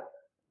 Yeah.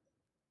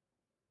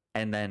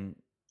 And then,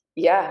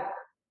 Yeah.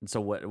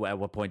 so at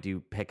what point do you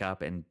pick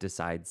up and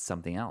decide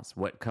something else?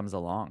 What comes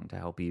along to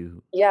help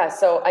you? Yeah.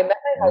 So I met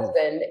my move?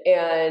 husband,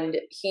 and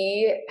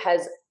he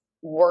has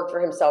worked for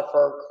himself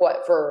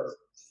for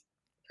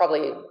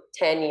probably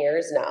 10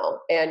 years now.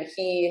 And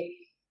he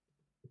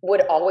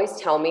would always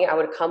tell me, I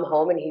would come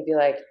home and he'd be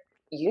like,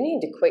 you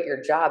need to quit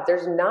your job.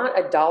 There's not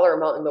a dollar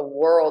amount in the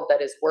world that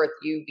is worth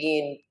you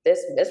being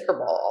this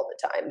miserable all the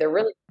time. They're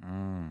really,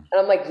 and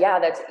I'm like, yeah,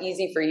 that's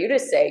easy for you to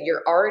say.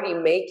 You're already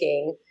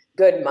making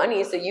good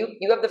money. So you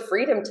have the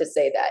freedom to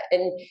say that.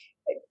 And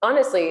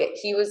honestly,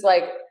 he was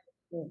like,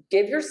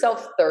 give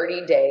yourself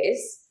 30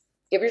 days.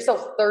 Give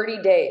yourself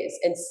 30 days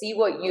and see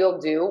what you'll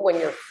do when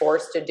you're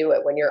forced to do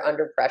it, when you're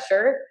under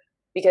pressure,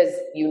 because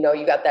you know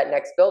you got that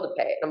next bill to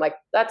pay. And I'm like,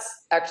 that's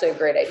actually a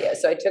great idea.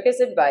 So I took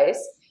his advice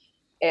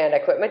and I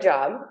quit my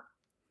job,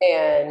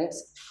 and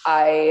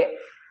I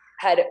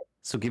had...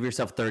 So give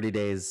yourself 30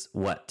 days,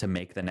 what, to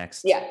make the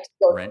next rent?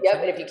 Yep.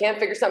 And if you can't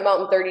figure something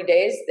out in 30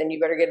 days, then you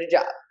better get a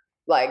job.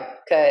 Like,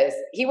 cause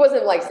he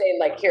wasn't like saying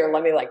like, here,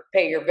 let me like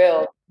pay your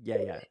bill.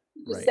 Yeah.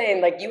 Just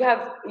saying like, you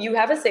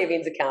have a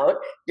savings account.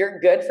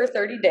 You're good for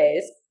 30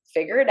 days,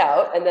 figure it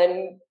out. And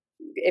then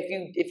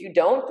if you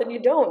don't, then you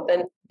don't,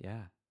 then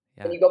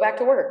you go back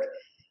to work,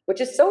 which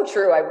is so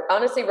true. I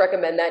honestly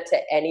recommend that to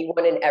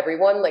anyone and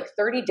everyone. Like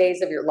 30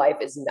 days of your life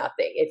is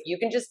nothing. If you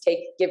can just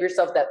give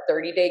yourself that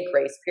 30-day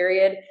grace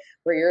period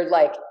where you're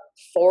like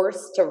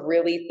forced to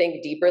really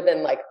think deeper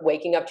than like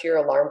waking up to your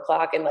alarm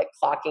clock and like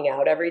clocking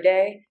out every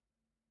day,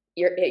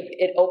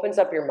 it opens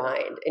up your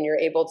mind and you're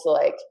able to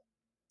like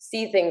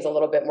see things a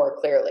little bit more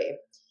clearly.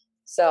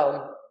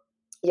 So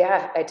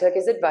yeah, I took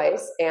his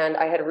advice, and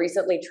I had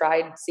recently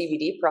tried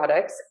CBD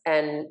products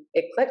and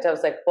it clicked. I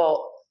was like,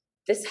 well,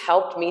 this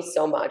helped me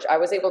so much. I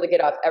was able to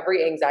get off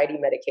every anxiety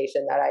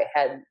medication that I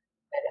had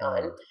been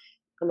on.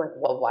 I'm like,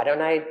 well, why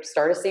don't I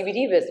start a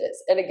CBD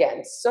business? And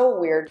again, so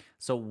weird.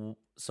 So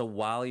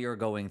while you're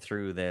going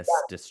through this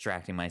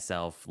distracting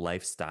myself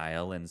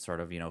lifestyle and sort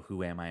of,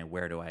 who am I,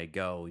 where do I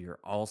go? You're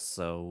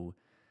also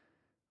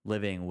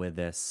living with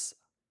this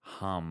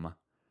hum,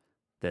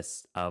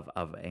 this of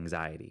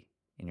anxiety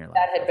in your life.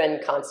 That had been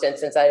constant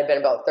since I had been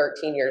about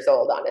 13 years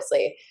old,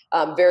 honestly.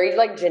 Very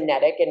like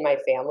genetic in my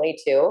family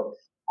too.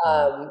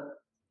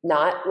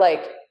 Not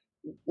like,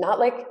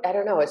 I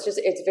don't know.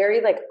 It's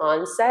very like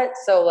onset.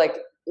 So like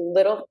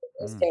little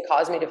things can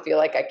cause me to feel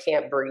like I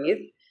can't breathe.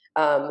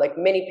 Like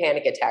mini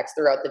panic attacks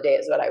throughout the day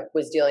is what I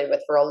was dealing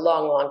with for a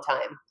long, long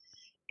time.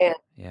 And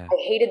I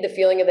hated the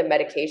feeling of the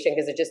medication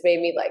because it just made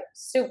me like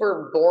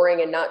super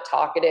boring and not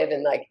talkative.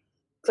 And like,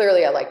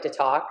 clearly I like to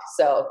talk.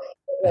 So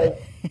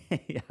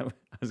Yeah,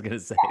 I was going to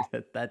say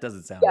that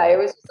doesn't sound yeah, right. it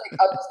was just like,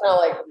 I was just kind of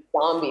like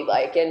zombie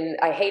like, and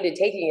I hated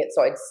taking it.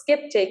 So I'd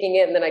skip taking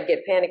it and then I'd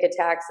get panic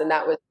attacks and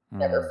that was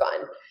never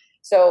fun.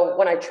 So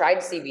when I tried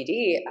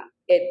CBD,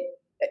 it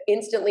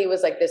instantly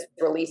was like this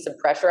release of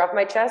pressure off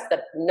my chest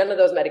that none of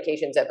those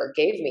medications ever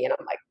gave me. And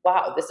I'm like,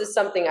 wow, this is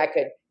something I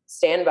could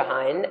stand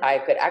behind. I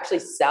could actually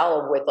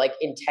sell with like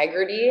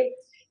integrity.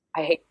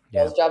 I hate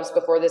sales jobs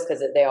before this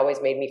because they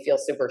always made me feel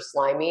super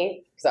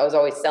slimy because I was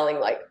always selling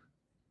like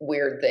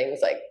weird things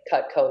like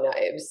Cutco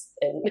knives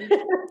and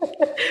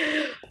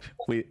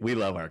we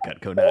love our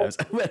Cutco knives.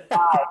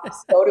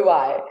 So do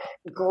I.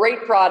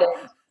 Great product,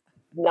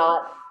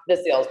 not the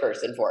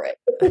salesperson for it.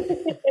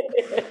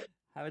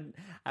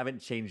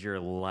 haven't changed your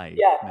life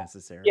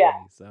necessarily. Yeah.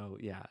 So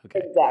yeah,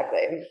 okay.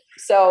 Exactly.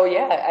 So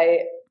yeah, I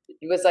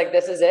was like,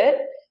 this is it.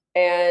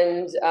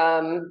 And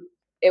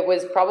it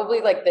was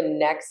probably like the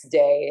next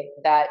day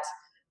that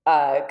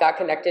got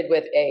connected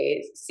with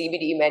a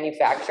CBD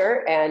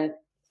manufacturer and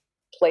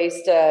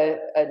placed a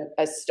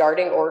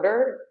starting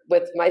order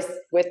with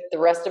the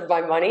rest of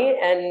my money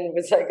and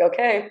was like,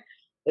 okay,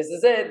 this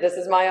is it. This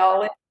is my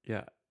all in.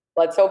 Yeah.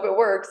 Let's hope it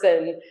works.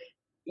 And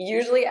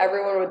usually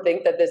everyone would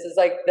think that this is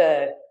like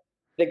the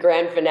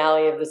grand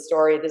finale of the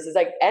story. This is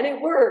like, and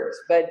it worked,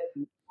 but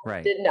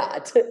it did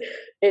not.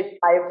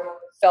 I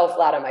fell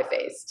flat on my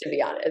face, to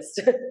be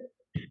honest.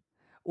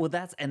 Well,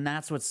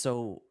 that's what's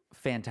so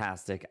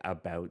fantastic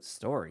about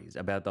stories,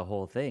 about the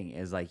whole thing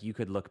is like you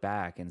could look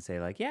back and say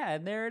like, yeah,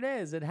 and there it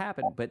is, it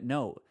happened. But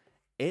no,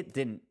 it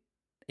didn't.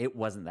 It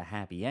wasn't the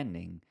happy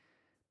ending.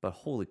 But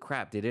holy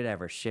crap, did it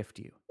ever shift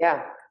you?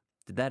 Yeah.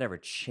 Did that ever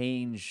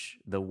change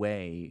the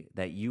way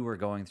that you were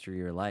going through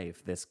your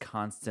life? This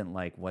constant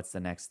like, what's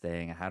the next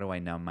thing? How do I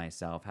numb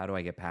myself? How do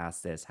I get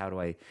past this? How do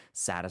I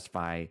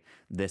satisfy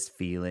this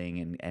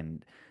feeling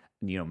and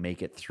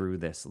make it through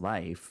this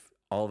life?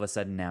 All of a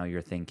sudden now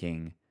you're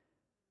thinking,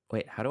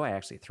 wait, how do I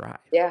actually thrive?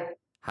 Yeah.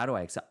 How do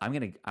I accept? I'm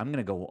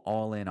gonna go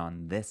all in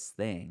on this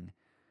thing,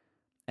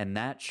 and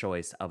that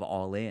choice of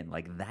all in,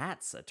 like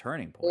that's a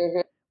turning point.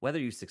 Mm-hmm. Whether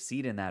you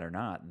succeed in that or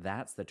not,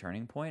 that's the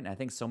turning point. And I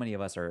think so many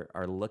of us are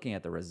looking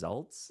at the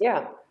results,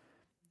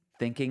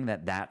 thinking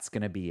that that's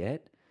gonna be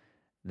it.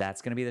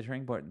 That's gonna be the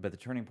turning point. But the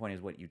turning point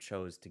is what you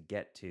chose to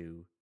get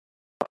to.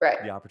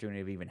 Right. The opportunity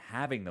of even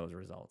having those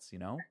results. The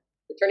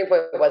turning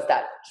point was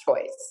that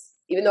choice.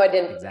 Even though I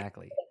didn't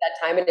exactly at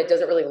that time and it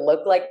doesn't really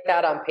look like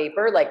that on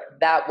paper, like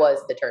that was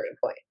the turning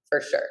point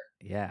for sure.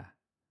 Yeah.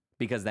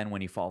 Because then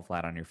when you fall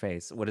flat on your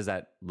face, what does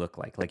that look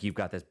like? Like you've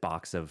got this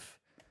box of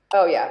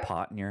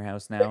pot in your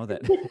house now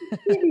that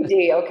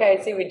CBD,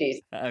 okay,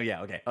 CBD. Oh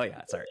yeah, okay. Oh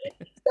yeah, sorry.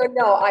 So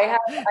no, I have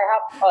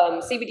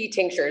CBD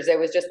tinctures. It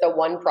was just the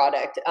one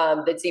product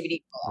that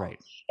CBD. Right.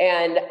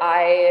 And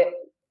I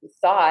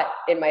thought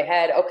in my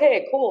head,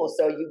 okay, cool.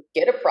 So you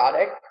get a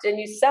product and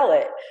you sell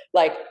it.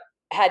 Like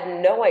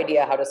had no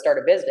idea how to start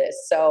a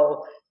business.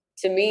 So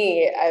to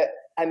me,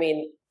 I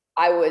mean,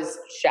 I was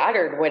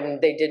shattered when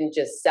they didn't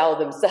just sell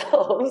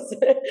themselves.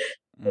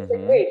 Like,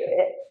 wait,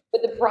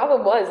 but the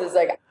problem is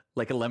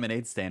like a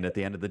lemonade stand at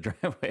the end of the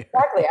driveway.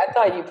 Exactly. I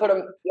thought you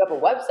have a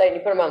website and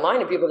you put them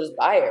online and people just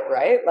buy it,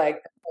 right? Like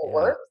it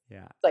works.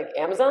 Yeah. It's like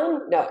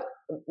Amazon?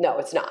 No,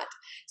 it's not.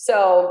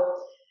 So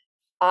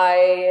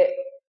I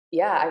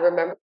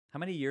remember. How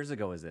many years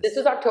ago is this? This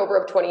was October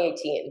of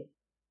 2018.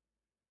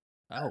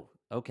 Oh,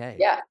 okay.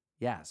 Yeah.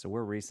 Yeah. So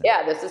we're recent.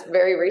 Yeah, this is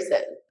very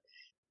recent.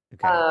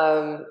 Okay.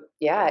 And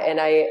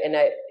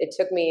it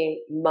took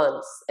me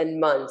months and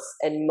months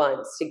and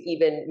months to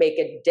even make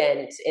a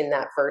dent in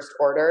that first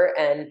order.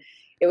 And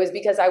it was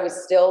because I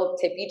was still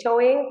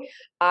tippy-toeing.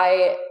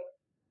 I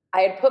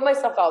had put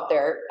myself out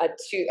there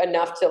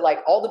enough to like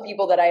all the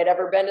people that I had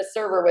ever been a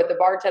server with, a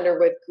bartender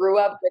with, grew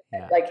up with,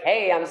 like,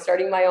 hey, I'm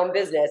starting my own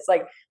business.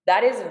 Like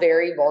that is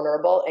very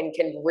vulnerable and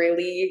can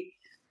really,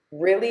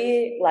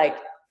 really like,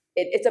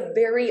 it's a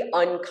very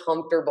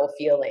uncomfortable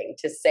feeling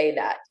to say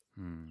that,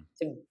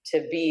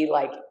 to be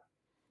like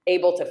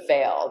able to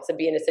fail, to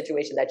be in a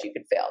situation that you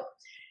could fail.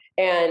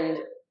 And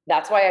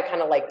that's why I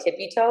kind of like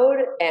tippy-toed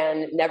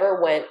and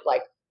never went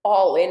like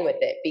all in with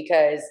it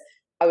because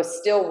I was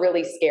still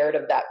really scared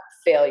of that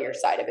failure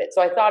side of it.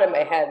 So I thought in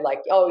my head,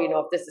 like, oh,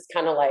 if this is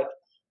kind of like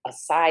a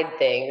side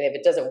thing, if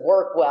it doesn't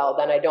work well,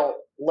 then I don't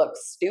look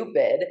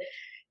stupid.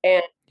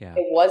 And Yeah.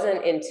 It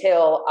wasn't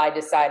until I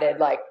decided,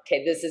 like,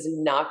 okay, this is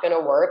not going to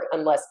work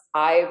unless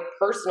I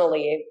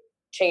personally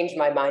change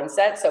my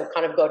mindset. So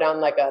kind of go down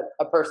like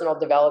a personal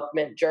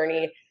development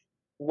journey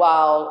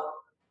while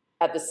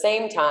at the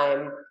same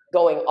time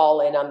going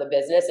all in on the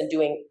business and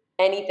doing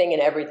anything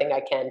and everything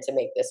I can to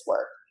make this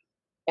work.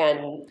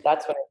 And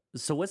that's what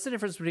So what's the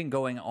difference between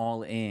going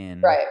all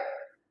in, right.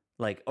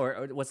 like,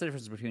 or what's the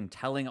difference between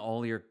telling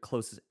all your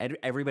closest,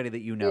 everybody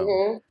that you know,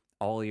 Mm-hmm.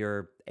 all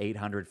your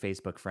 800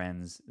 Facebook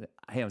friends,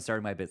 hey, I'm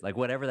starting my business, like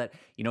whatever that,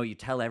 you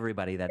tell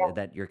everybody Yeah.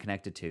 that you're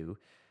connected to,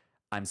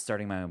 I'm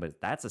starting my own business.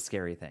 That's a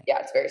scary thing. Yeah,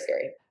 it's very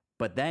scary.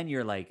 But then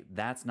you're like,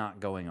 that's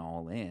not going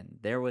all in.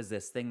 There was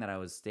this thing that I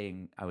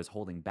was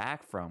holding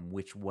back from,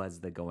 which was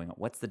the going.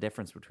 What's the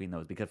difference between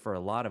those? Because for a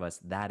lot of us,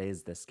 that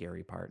is the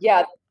scary part.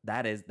 Yeah,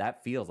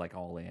 That feels like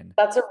all in.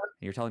 that's a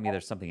You're telling me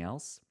there's something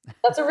else?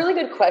 That's a really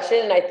good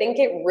question. And I think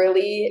it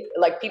really,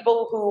 like,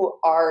 people who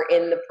are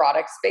in the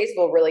product space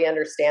will really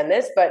understand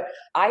this, but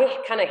I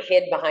kind of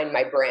hid behind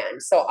my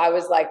brand. So I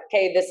was like,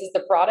 okay, this is the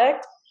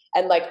product,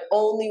 and like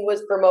only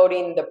was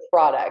promoting the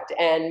product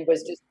and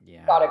was just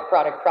Yeah.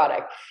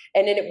 product.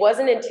 And then it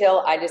wasn't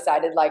until I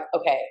decided, like,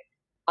 okay,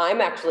 I'm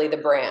actually the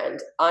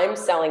brand. I'm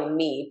selling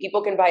me.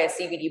 People can buy a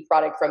CBD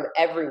product from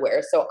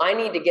everywhere. So I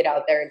need to get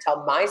out there and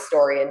tell my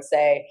story and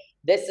say,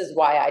 this is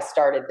why I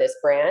started this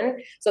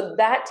brand. So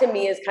that to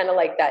me is kind of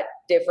like that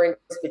difference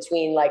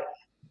between like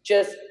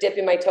just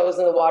dipping my toes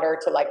in the water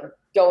to like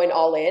going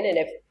all in. And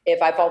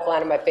if I fall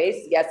flat on my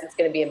face, yes, it's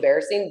going to be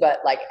embarrassing, but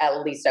like at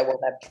least I will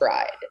have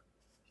tried.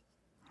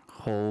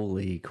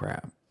 Holy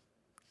crap.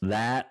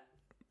 That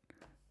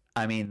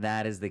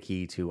is the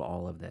key to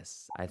all of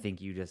this. I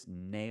think you just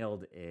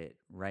nailed it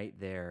right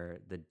there.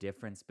 The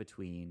difference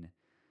between,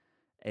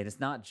 and it's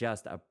not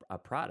just a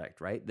product,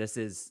 right? This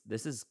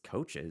is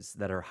coaches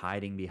that are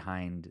hiding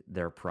behind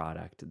their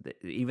product,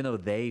 even though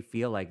they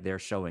feel like they're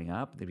showing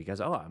up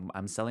because, oh,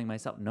 I'm selling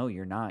myself. No,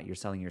 you're not. You're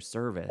selling your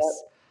service.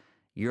 Yep.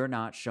 You're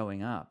not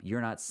showing up. You're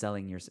not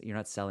selling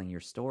your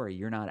story.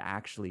 You're not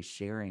actually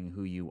sharing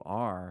who you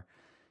are.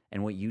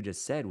 And what you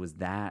just said was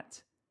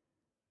that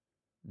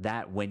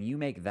when you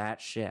make that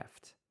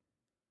shift,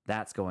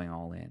 that's going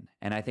all in.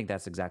 And I think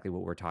that's exactly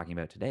what we're talking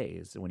about today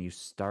is when you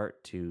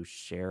start to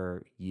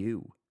share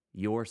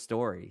your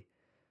story,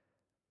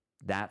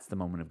 that's the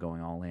moment of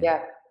going all in.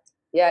 Yeah.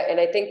 Yeah. And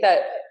I think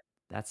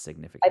that's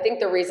significant. I think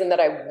the reason that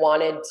I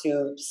wanted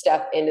to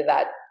step into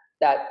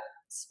that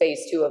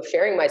space too of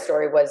sharing my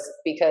story was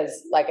because,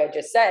 like I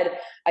just said,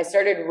 I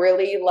started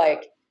really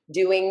like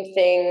doing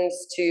things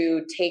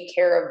to take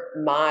care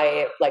of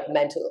my like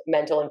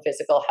mental and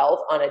physical health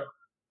on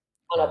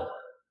a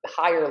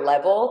higher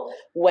level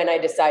when I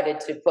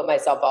decided to put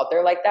myself out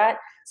there like that.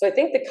 So I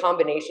think the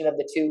combination of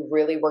the two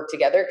really work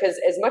together because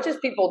as much as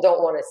people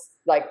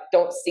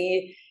don't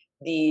see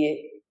the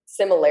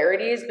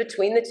similarities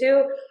between the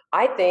two,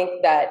 I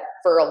think that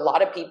for a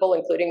lot of people,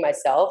 including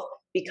myself,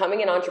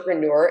 becoming an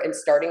entrepreneur and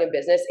starting a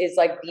business is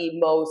like the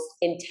most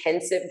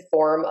intensive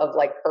form of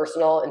like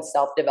personal and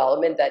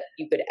self-development that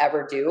you could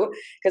ever do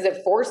because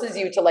it forces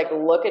you to like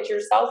look at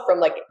yourself from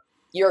like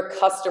your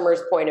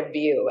customer's point of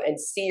view and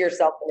see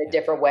yourself in a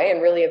different way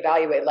and really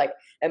evaluate like,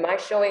 am I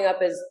showing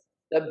up as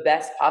the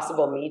best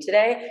possible me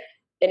today?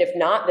 And if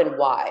not, then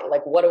why?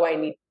 Like, what do I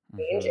need to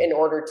change in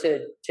order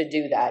to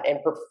do that and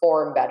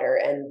perform better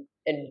and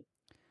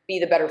be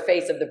the better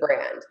face of the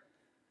brand?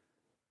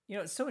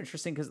 It's so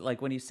interesting because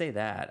like when you say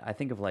that, I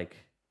think of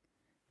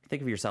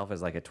yourself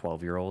as like a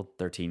 12-year-old,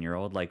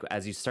 13-year-old. Like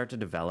as you start to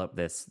develop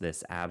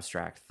this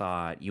abstract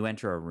thought, you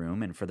enter a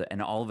room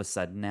and all of a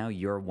sudden now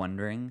you're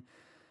wondering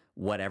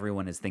what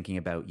everyone is thinking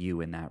about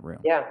you in that room.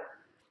 Yeah.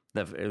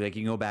 Like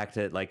you can go back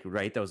to like,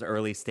 right, those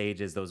early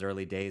stages, those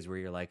early days where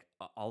you're like,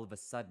 all of a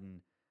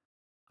sudden,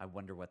 I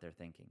wonder what they're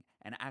thinking.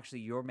 And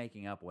actually you're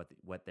making up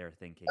what they're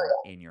thinking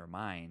in your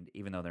mind,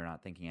 even though they're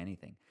not thinking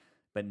anything.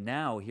 But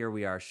now here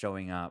we are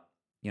showing up,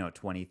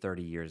 20,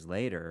 30 years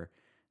later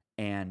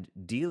and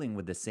dealing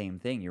with the same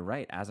thing. You're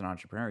right. As an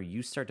entrepreneur,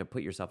 you start to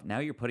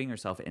you're putting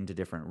yourself into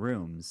different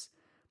rooms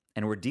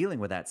and we're dealing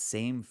with that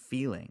same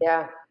feeling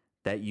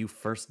that you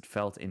first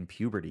felt in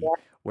puberty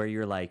where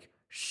you're like,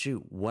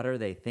 shoot, what are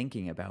they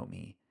thinking about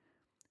me?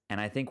 And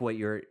I think what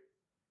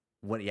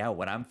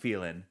I'm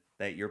feeling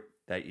that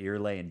you're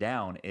laying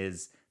down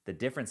is the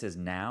difference is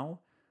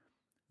now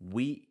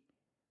we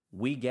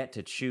get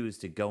to choose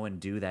to go and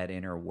do that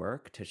inner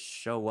work to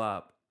show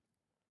up,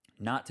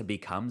 not to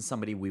become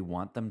somebody we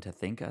want them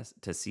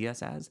to see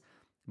us as,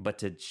 but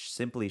to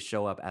simply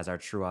show up as our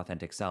true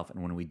authentic self.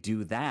 And when we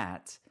do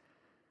that,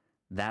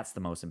 that's the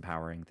most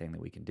empowering thing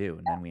that we can do.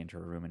 And then we enter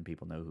a room and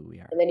people know who we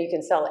are. And then you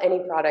can sell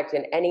any product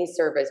and any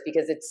service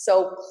because it's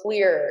so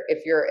clear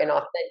if you're an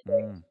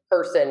authentic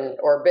person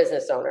or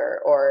business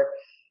owner or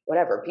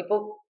whatever.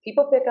 People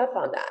pick up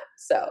on that.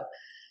 So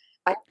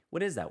I,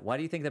 What is that? Why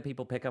do you think that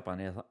people pick up on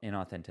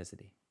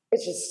inauthenticity?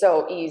 it's just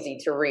so easy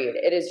to read.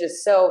 It is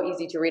just so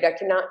easy to read. I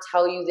cannot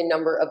tell you the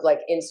number of like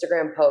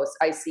Instagram posts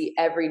I see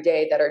every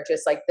day that are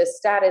just like the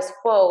status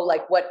quo,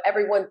 like what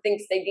everyone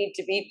thinks they need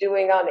to be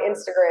doing on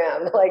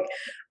Instagram, like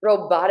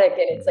robotic.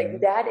 And it's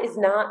like, that is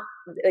not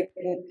like,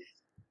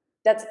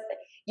 that's,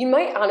 you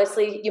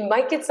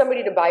might get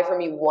somebody to buy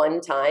from you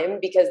one time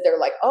because they're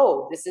like,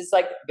 oh, this is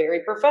like very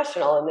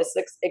professional and this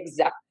looks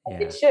exactly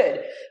like it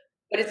should.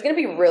 But it's going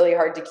to be really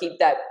hard to keep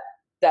that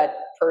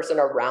person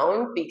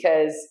around,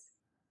 because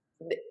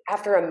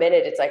after a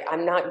minute it's like,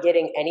 I'm not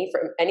getting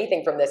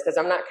anything from this because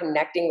I'm not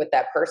connecting with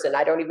that person.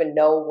 I don't even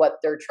know what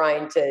they're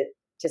trying to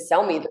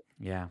sell me.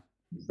 Yeah.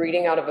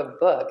 Reading out of a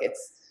book.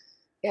 It's,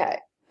 yeah.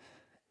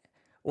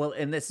 Well,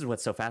 and this is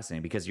what's so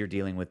fascinating, because you're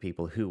dealing with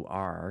people who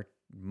are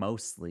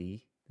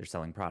mostly, they're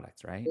selling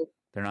products, right?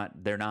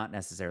 They're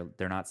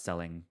not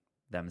selling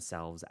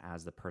themselves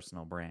as the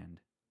personal brand.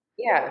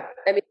 Yeah.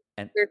 I mean,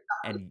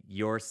 and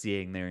you're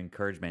seeing their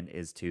encouragement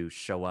is to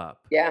show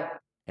up,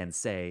 and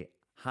say,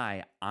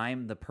 hi,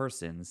 I'm the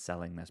person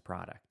selling this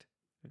product.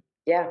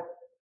 Yeah.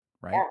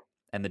 Right. Yeah.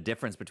 And the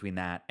difference between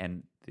that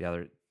and the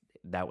other,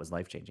 that was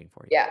life-changing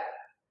for you. Yeah,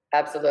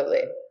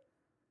 absolutely.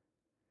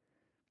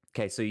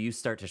 Okay. So you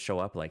start to show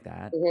up like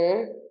that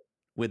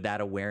with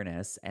that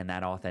awareness and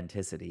that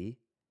authenticity.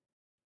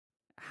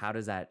 How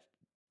does that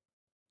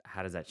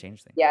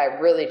change things? Yeah,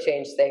 it really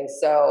changed things.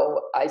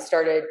 So I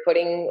started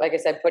putting, like I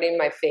said, putting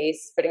a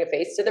face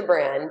to the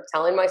brand,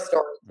 telling my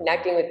story,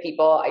 connecting with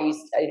people.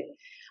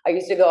 I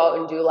used to go out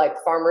and do like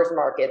farmers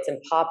markets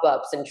and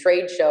pop-ups and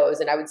trade shows.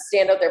 And I would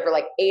stand out there for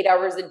like 8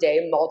 hours a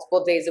day,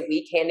 multiple days a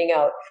week, handing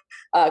out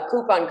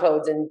coupon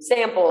codes and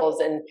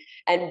samples,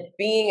 and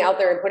being out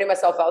there and putting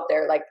myself out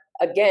there, like,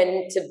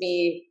 again, to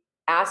be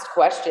asked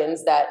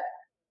questions that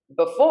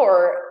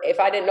before,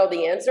 if I didn't know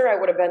the answer, I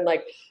would have been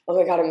like, oh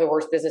my God, I'm the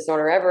worst business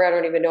owner ever. I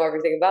don't even know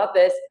everything about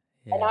this.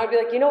 Yeah. And I would be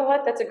like, you know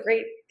what? That's a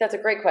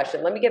great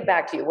question. Let me get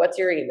back to you. What's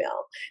your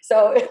email?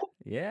 So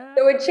yeah.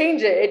 So it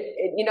changed it.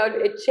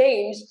 It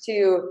changed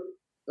to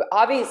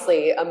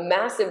obviously a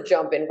massive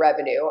jump in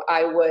revenue.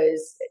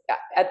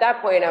 At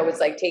that point, I was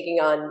like taking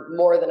on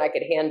more than I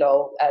could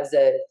handle as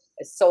a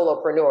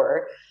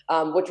solopreneur,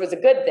 which was a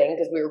good thing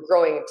because we were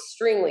growing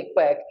extremely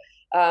quick.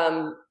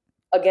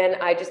 Again,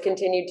 I just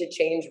continued to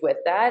change with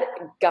that,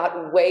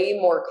 got way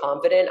more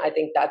confident. I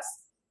think that's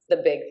the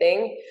big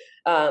thing,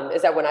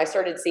 is that when I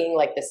started seeing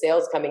like the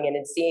sales coming in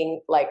and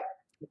seeing like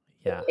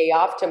pay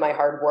off to my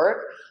hard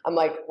work, I'm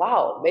like,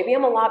 wow, maybe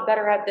I'm a lot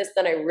better at this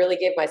than I really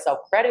gave myself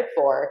credit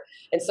for.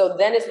 And so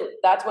then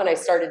that's when I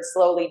started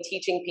slowly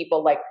teaching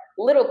people like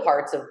little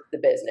parts of the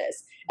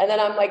business. And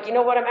then I'm like, you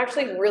know what? I'm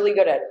actually really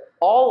good at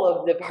all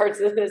of the parts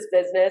of this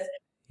business.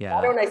 Yeah.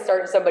 Why don't I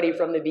start somebody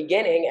from the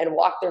beginning and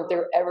walk them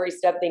through every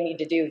step they need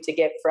to do to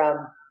get from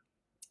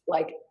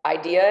like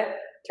idea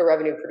to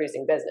revenue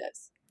producing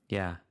business?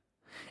 Yeah.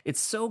 It's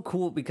so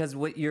cool because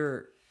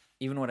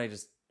even what I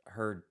just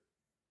heard,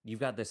 you've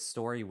got this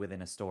story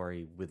within a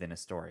story within a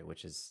story,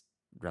 which is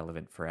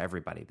relevant for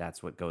everybody.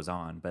 That's what goes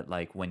on. But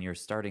like when you're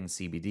starting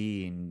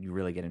CBD and you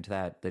really get into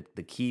that,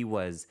 the key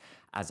was,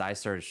 as I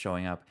started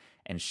showing up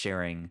and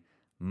sharing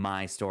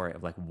my story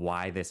of like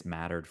why this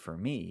mattered for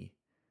me,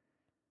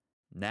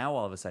 now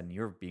all of a sudden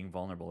you're being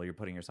vulnerable, you're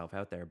putting yourself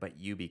out there, but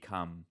you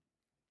become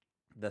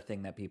the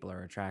thing that people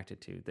are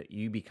attracted to, that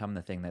you become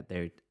the thing that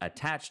they're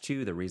attached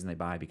to, the reason they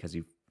buy, because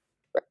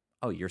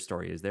your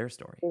story is their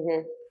story.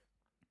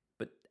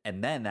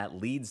 And then that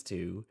leads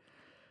to,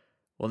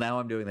 well, now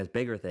I'm doing this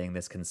bigger thing,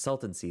 this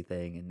consultancy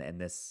thing,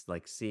 and this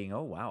like seeing,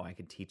 oh, wow, I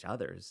can teach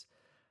others.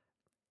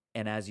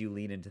 And as you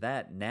lean into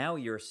that, now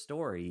your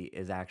story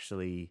is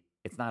actually,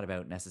 it's not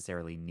about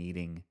necessarily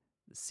needing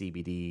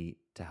CBD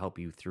to help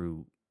you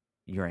through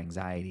your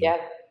anxiety,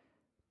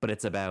 but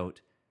it's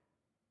about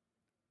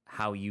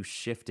how you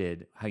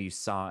shifted, how you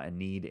saw a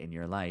need in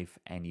your life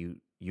and you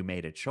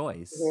made a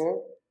choice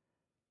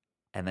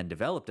and then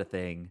developed a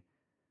thing.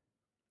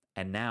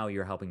 And now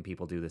you're helping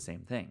people do the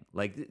same thing.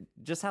 Like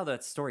just how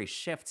that story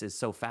shifts is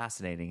so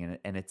fascinating,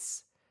 and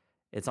it's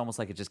almost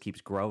like it just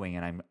keeps growing.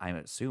 And I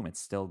assume it's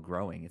still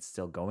growing. It's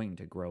still going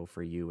to grow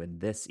for you.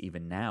 And this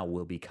even now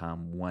will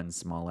become one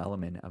small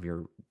element of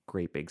your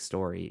great big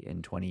story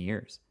in 20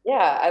 years.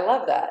 Yeah, I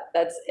love that.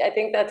 I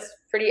think that's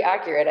pretty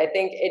accurate. I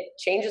think it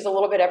changes a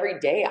little bit every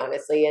day,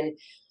 honestly. And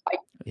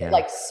I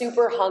like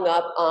super hung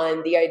up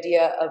on the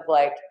idea of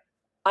like,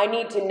 I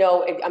need to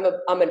know if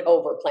I'm an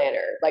over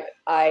planner. Like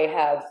I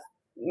have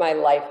my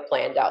life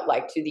planned out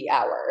like to the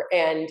hour.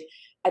 And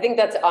I think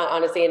that's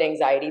honestly an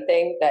anxiety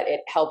thing, that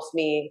it helps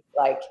me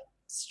like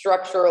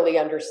structurally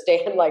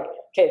understand like,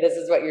 okay, this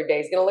is what your day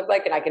is going to look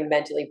like. And I can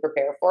mentally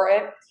prepare for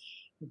it.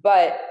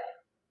 But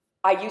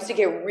I used to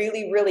get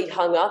really, really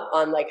hung up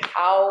on like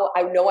how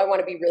I know I want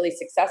to be really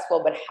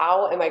successful, but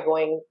how am I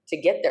going to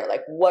get there?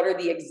 Like, what are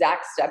the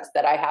exact steps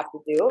that I have to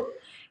do?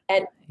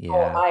 And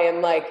I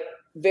am like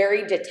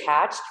very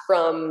detached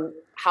from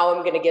how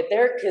I'm going to get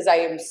there because I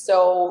am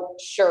so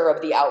sure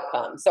of the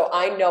outcome. So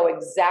I know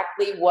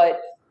exactly what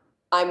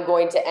I'm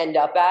going to end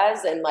up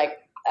as. And like,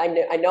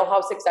 I know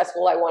how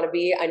successful I want to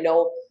be. I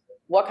know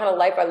what kind of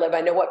life I live.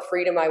 I know what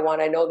freedom I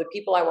want. I know the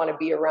people I want to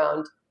be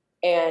around.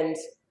 And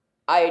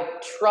I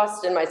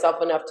trust in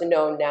myself enough to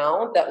know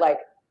now that like,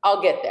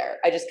 I'll get there.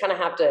 I just kind of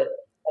have to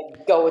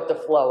like go with the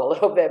flow a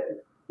little bit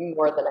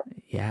more than I.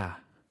 Yeah.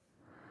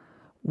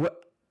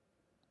 What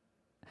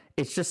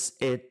it's just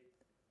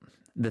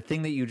the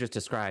thing that you just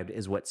described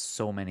is what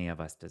so many of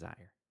us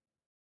desire.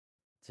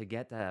 To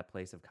get to that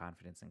place of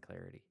confidence and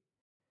clarity.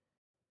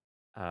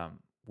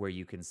 Where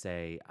you can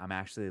say, I'm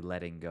actually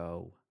letting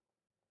go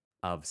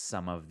of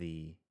some of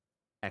the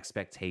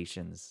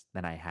expectations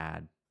that I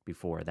had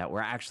before that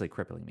were actually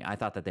crippling me. I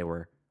thought that they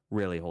were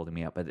really holding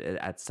me up, but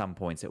at some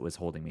points it was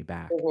holding me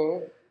back.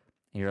 Mm-hmm.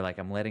 And you're like,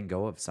 I'm letting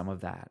go of some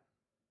of that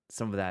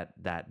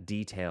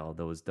detail,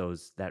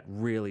 that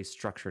really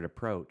structured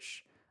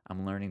approach.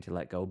 I'm learning to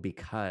let go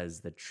because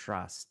the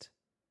trust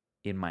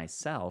in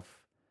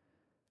myself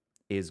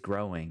is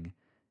growing.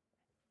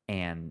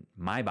 And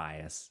my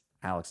bias,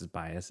 Alex's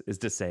bias, is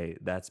to say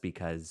that's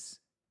because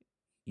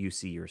you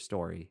see your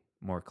story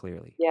more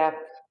clearly. Yeah.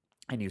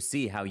 And you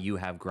see how you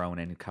have grown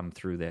and come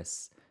through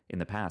this in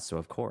the past. So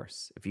of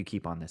course, if you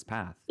keep on this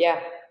path, Yeah.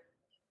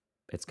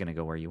 it's going to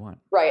go where you want.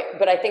 Right.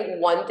 But I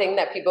think one thing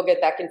that people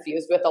get that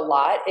confused with a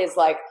lot is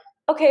like,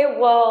 okay,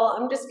 well,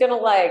 I'm just going to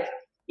like,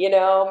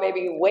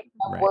 maybe wake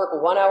up, Right.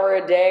 work 1 hour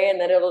a day,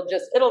 and then it'll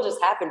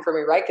just happen for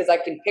me, right? Because I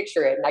can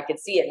picture it and I can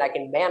see it and I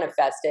can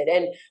manifest it.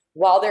 And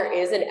while there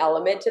is an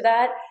element to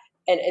that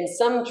and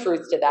some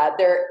truth to that,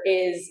 there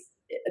is,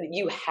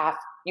 you have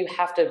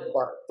to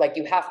work, like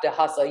you have to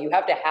hustle, you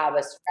have to have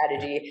a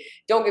strategy.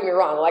 Don't get me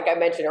wrong, like I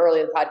mentioned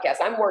earlier in the podcast,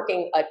 I'm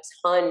working a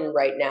ton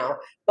right now,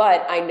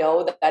 but I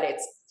know that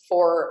it's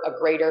for a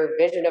greater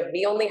vision of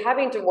me only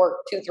having to work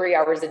 2-3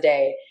 hours a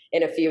day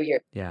in a few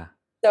years. Yeah.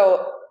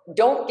 So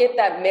don't get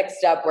that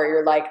mixed up where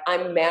you're like,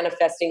 I'm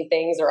manifesting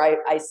things or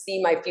I see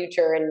my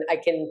future and I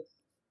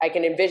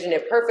can envision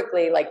it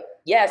perfectly. Like,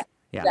 yes,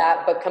 Yeah.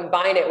 that, but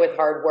combine it with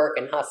hard work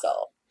and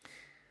hustle.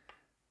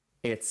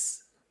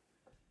 It's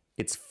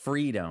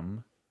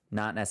freedom,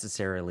 not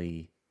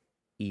necessarily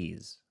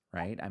ease,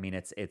 right? I mean,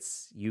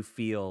 it's you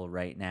feel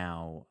right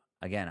now,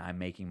 again, I'm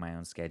making my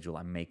own schedule,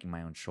 I'm making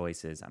my own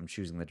choices, I'm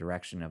choosing the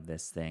direction of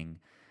this thing.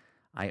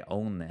 I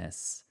own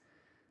this,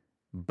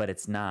 but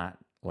it's not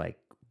like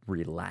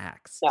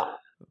relaxed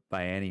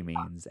by any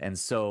means. And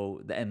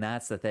so, and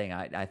that's the thing.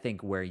 I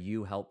think where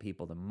you help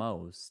people the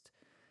most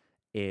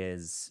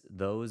is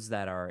those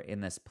that are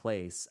in this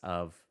place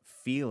of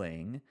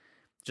feeling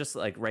just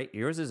like, right,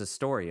 yours is a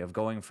story of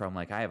going from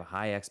like, I have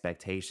high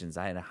expectations,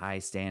 I had high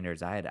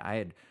standards, I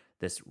had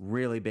this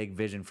really big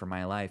vision for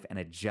my life, and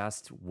it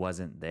just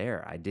wasn't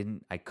there.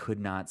 I could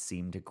not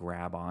seem to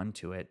grab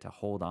onto it, to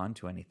hold on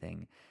to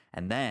anything.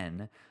 And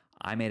then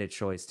I made a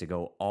choice to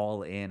go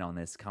all in on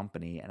this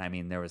company. And I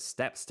mean, there was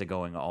steps to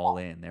going all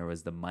in. There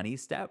was the money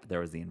step, there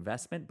was the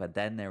investment, but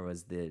then there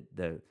was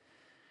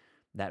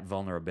that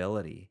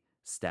vulnerability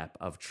step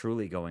of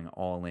truly going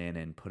all in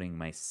and putting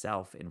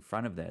myself in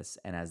front of this.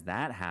 And as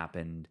that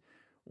happened,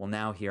 well,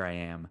 now here I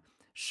am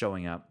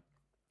showing up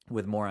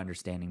with more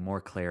understanding,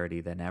 more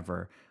clarity than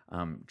ever,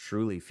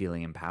 truly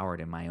feeling empowered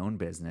in my own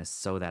business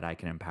so that I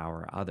can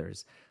empower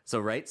others.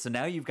 So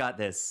now you've got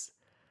this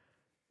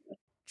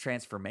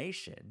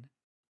transformation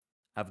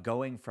of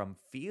going from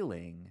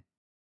feeling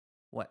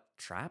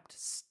trapped,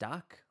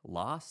 stuck,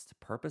 lost,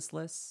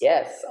 purposeless.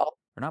 Yes.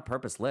 Or not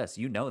purposeless.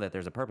 You know that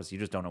there's a purpose. You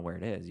just don't know where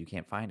it is. You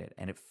can't find it.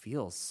 And it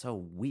feels so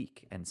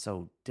weak and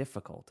so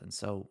difficult and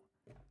so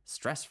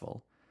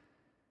stressful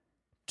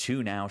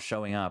to now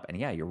showing up. And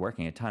yeah, you're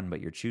working a ton, but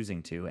you're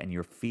choosing to, and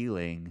you're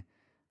feeling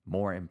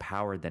more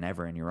empowered than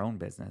ever in your own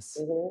business.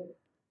 Mm-hmm.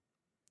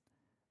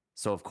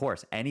 So of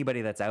course,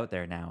 anybody that's out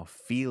there now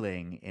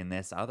feeling in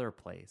this other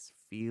place,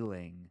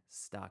 feeling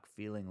stuck,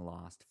 feeling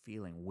lost,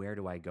 feeling where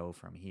do I go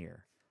from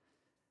here?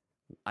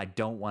 I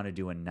don't want to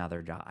do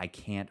another job. I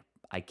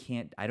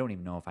don't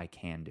even know if I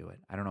can do it.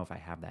 I don't know if I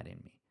have that in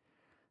me.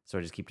 So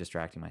I just keep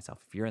distracting myself.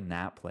 If you're in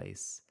that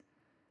place,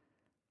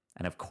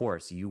 and of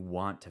course you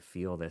want to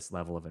feel this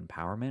level of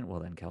empowerment, well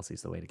then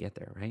Kelsey's the way to get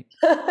there, right?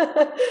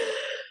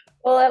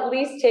 Well, at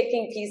least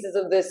taking pieces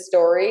of this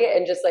story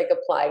and just like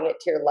applying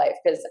it to your life.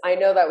 Because I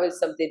know that was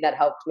something that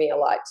helped me a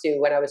lot too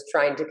when I was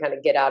trying to kind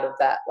of get out of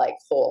that like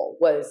hole,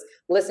 was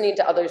listening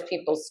to other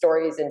people's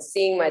stories and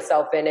seeing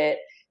myself in it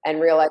and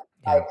realize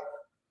like,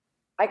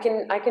 I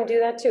can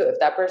do that too. If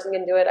that person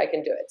can do it, I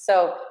can do it.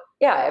 So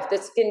yeah, if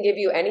this can give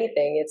you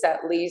anything, it's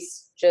at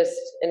least just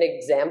an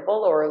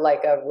example or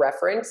like a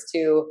reference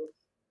to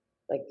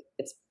like,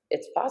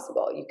 it's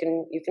possible. You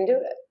can do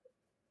it.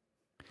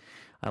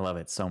 I love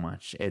it so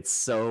much. It's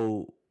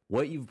so,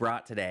 what you've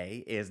brought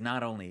today is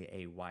not only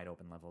a wide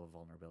open level of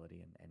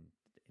vulnerability and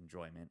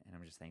enjoyment, and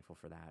I'm just thankful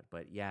for that.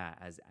 But yeah,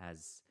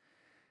 as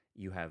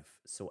you have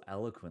so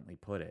eloquently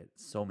put it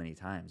so many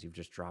times, you've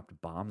just dropped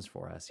bombs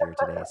for us here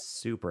today.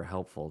 Super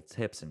helpful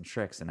tips and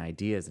tricks and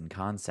ideas and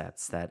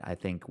concepts that I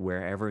think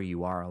wherever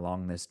you are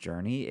along this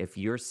journey, if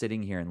you're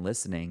sitting here and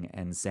listening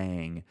and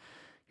saying,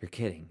 you're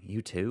kidding,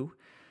 you too?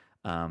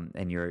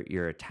 And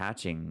you're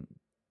attaching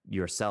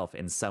yourself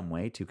in some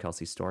way to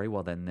Kelsey's story,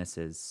 well, then this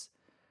is,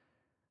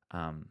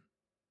 I'm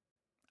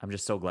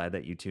just so glad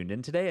that you tuned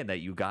in today and that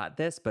you got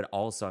this, but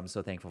also I'm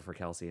so thankful for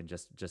Kelsey and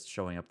just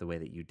showing up the way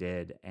that you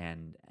did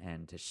and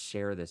to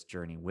share this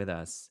journey with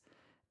us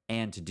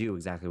and to do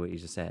exactly what you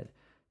just said,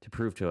 to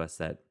prove to us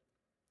that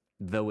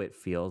though it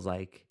feels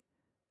like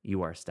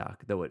you are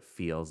stuck, though it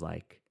feels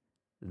like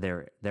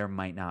there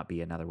might not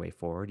be another way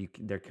forward,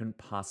 there couldn't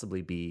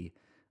possibly be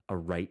a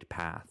right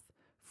path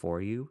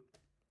for you.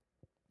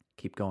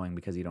 Keep going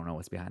because you don't know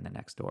what's behind the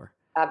next door.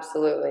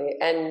 Absolutely.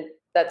 And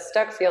that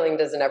stuck feeling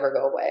doesn't ever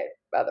go away,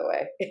 by the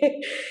way.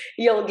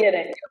 You'll get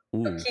it.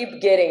 You'll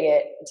keep getting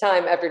it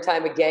time after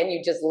time again.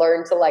 You just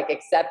learn to like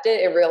accept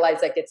it and realize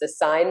like it's a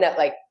sign that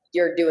like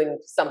you're doing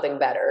something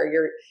better.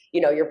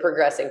 You're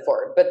progressing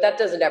forward. But that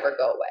doesn't ever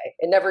go away.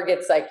 It never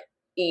gets like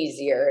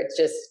easier. It's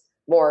just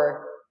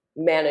more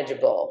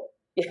manageable.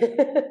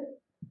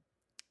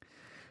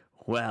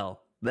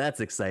 Well, that's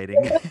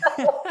exciting.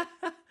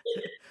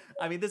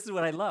 I mean, this is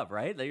what I love,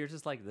 right? That you're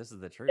just like, this is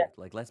the truth. Yeah.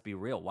 Like, let's be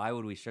real. Why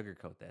would we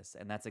sugarcoat this?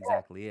 And that's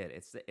exactly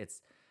it.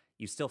 It's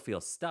you still feel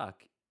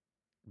stuck,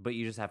 but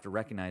you just have to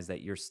recognize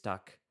that you're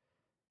stuck,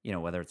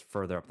 whether it's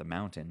further up the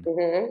mountain,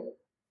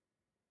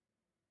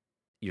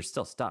 you're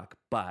still stuck,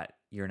 but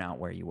you're not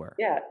where you were.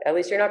 Yeah. At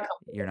least you're not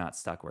comfortable. You're not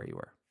stuck where you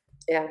were.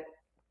 Yeah.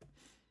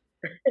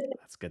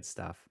 That's good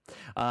stuff.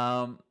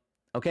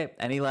 Okay.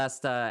 Any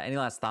last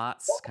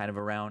thoughts kind of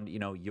around,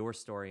 your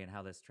story and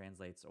how this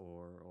translates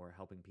or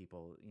helping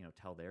people,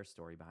 tell their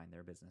story behind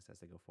their business as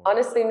they go forward?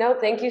 Honestly, no,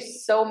 thank you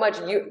so much.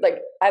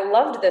 I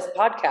loved this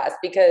podcast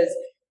because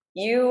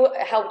you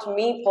helped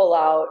me pull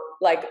out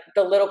like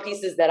the little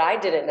pieces that I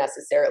didn't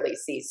necessarily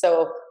see.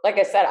 So like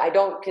I said, I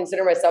don't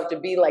consider myself to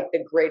be like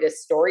the greatest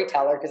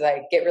storyteller because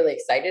I get really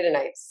excited and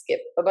I skip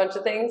a bunch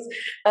of things.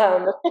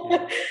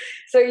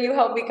 So you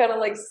helped me kind of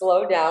like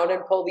slow down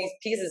and pull these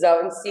pieces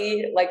out and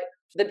see like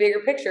the bigger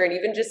picture, and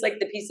even just like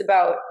the piece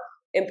about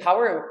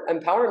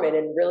empowerment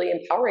and really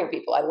empowering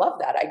people. I love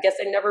that. I guess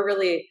I never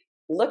really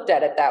looked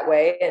at it that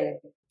way, and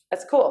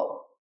that's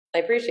cool. I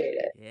appreciate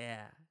it.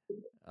 Yeah.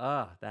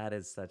 Oh, that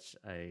is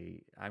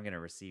I'm going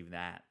to receive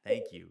that.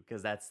 Thank you.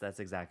 Because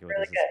that's exactly what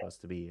this is supposed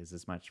to be, is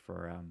as much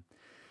for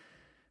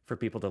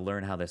people to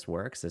learn how this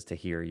works as to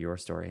hear your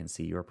story and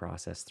see your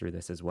process through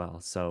this as well.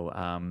 So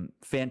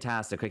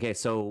fantastic. Okay.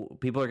 So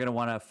people are going to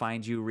want to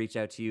find you, reach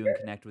out to you and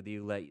connect with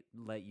you, let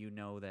you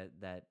know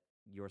that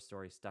your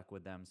story stuck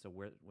with them. So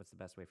what's the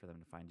best way for them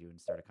to find you and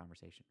start a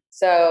conversation?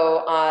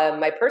 So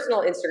my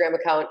personal Instagram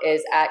account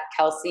is at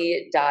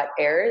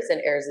Kelsey.Eyers,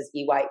 and Eyers is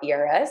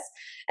Eyers.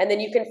 And then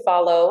you can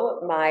follow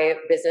my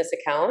business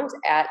account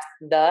at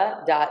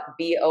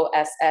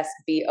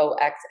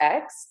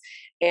the.bossboxx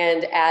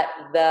and at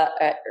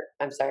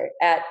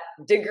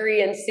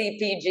Degree in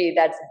CPG.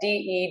 That's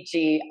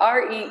DEGREEIN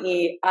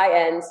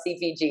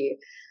CPG.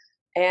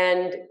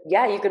 And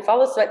yeah, you could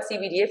follow Sweat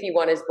CBD if you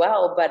want as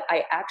well. But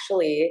I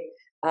actually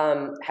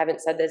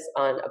haven't said this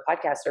on a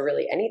podcast or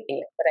really anything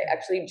yet, but I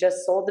actually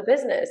just sold the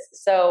business.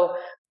 So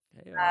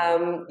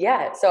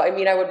yeah. So I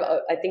mean,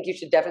 I think you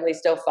should definitely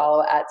still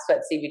follow at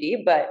Sweat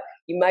CBD, but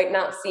you might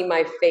not see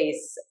my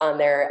face on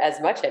there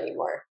as much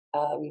anymore.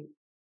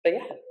 But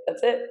yeah,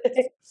 that's it.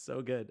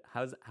 So good.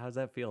 How's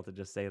that feel to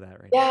just say that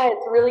right now? Yeah,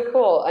 it's really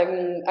cool.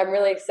 I'm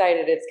really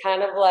excited. It's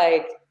kind of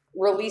like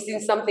releasing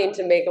something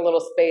to make a little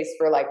space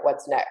for like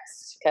what's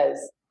next, because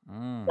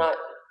I'm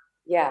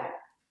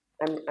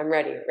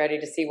ready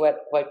to see what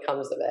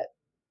comes of it.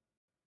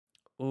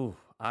 Ooh,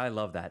 I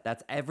love that.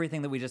 That's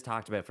everything that we just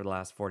talked about for the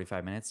last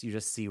 45 minutes. You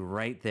just see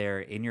right there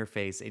in your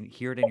face and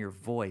hear it in your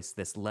voice.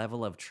 This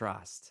level of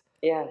trust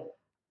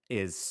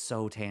is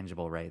so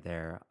tangible right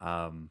there.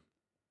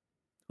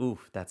 Ooh,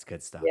 that's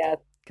good stuff. Yeah.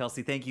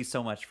 Kelsey, thank you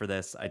so much for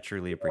this. I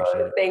truly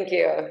appreciate it. Thank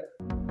you.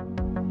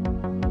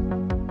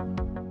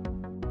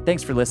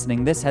 Thanks for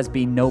listening. This has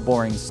been No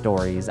Boring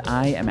Stories.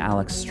 I am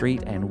Alex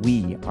Street, and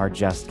we are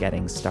just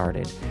getting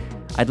started.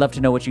 I'd love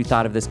to know what you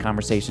thought of this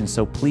conversation,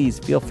 so please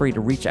feel free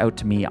to reach out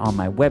to me on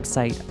my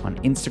website, on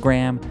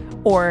Instagram,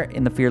 or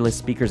in the Fearless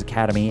Speakers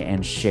Academy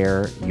and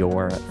share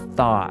your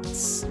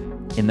thoughts.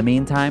 In the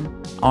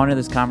meantime, honor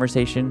this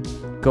conversation,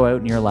 go out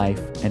in your life,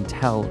 and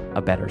tell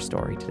a better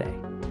story today.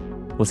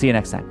 We'll see you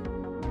next time.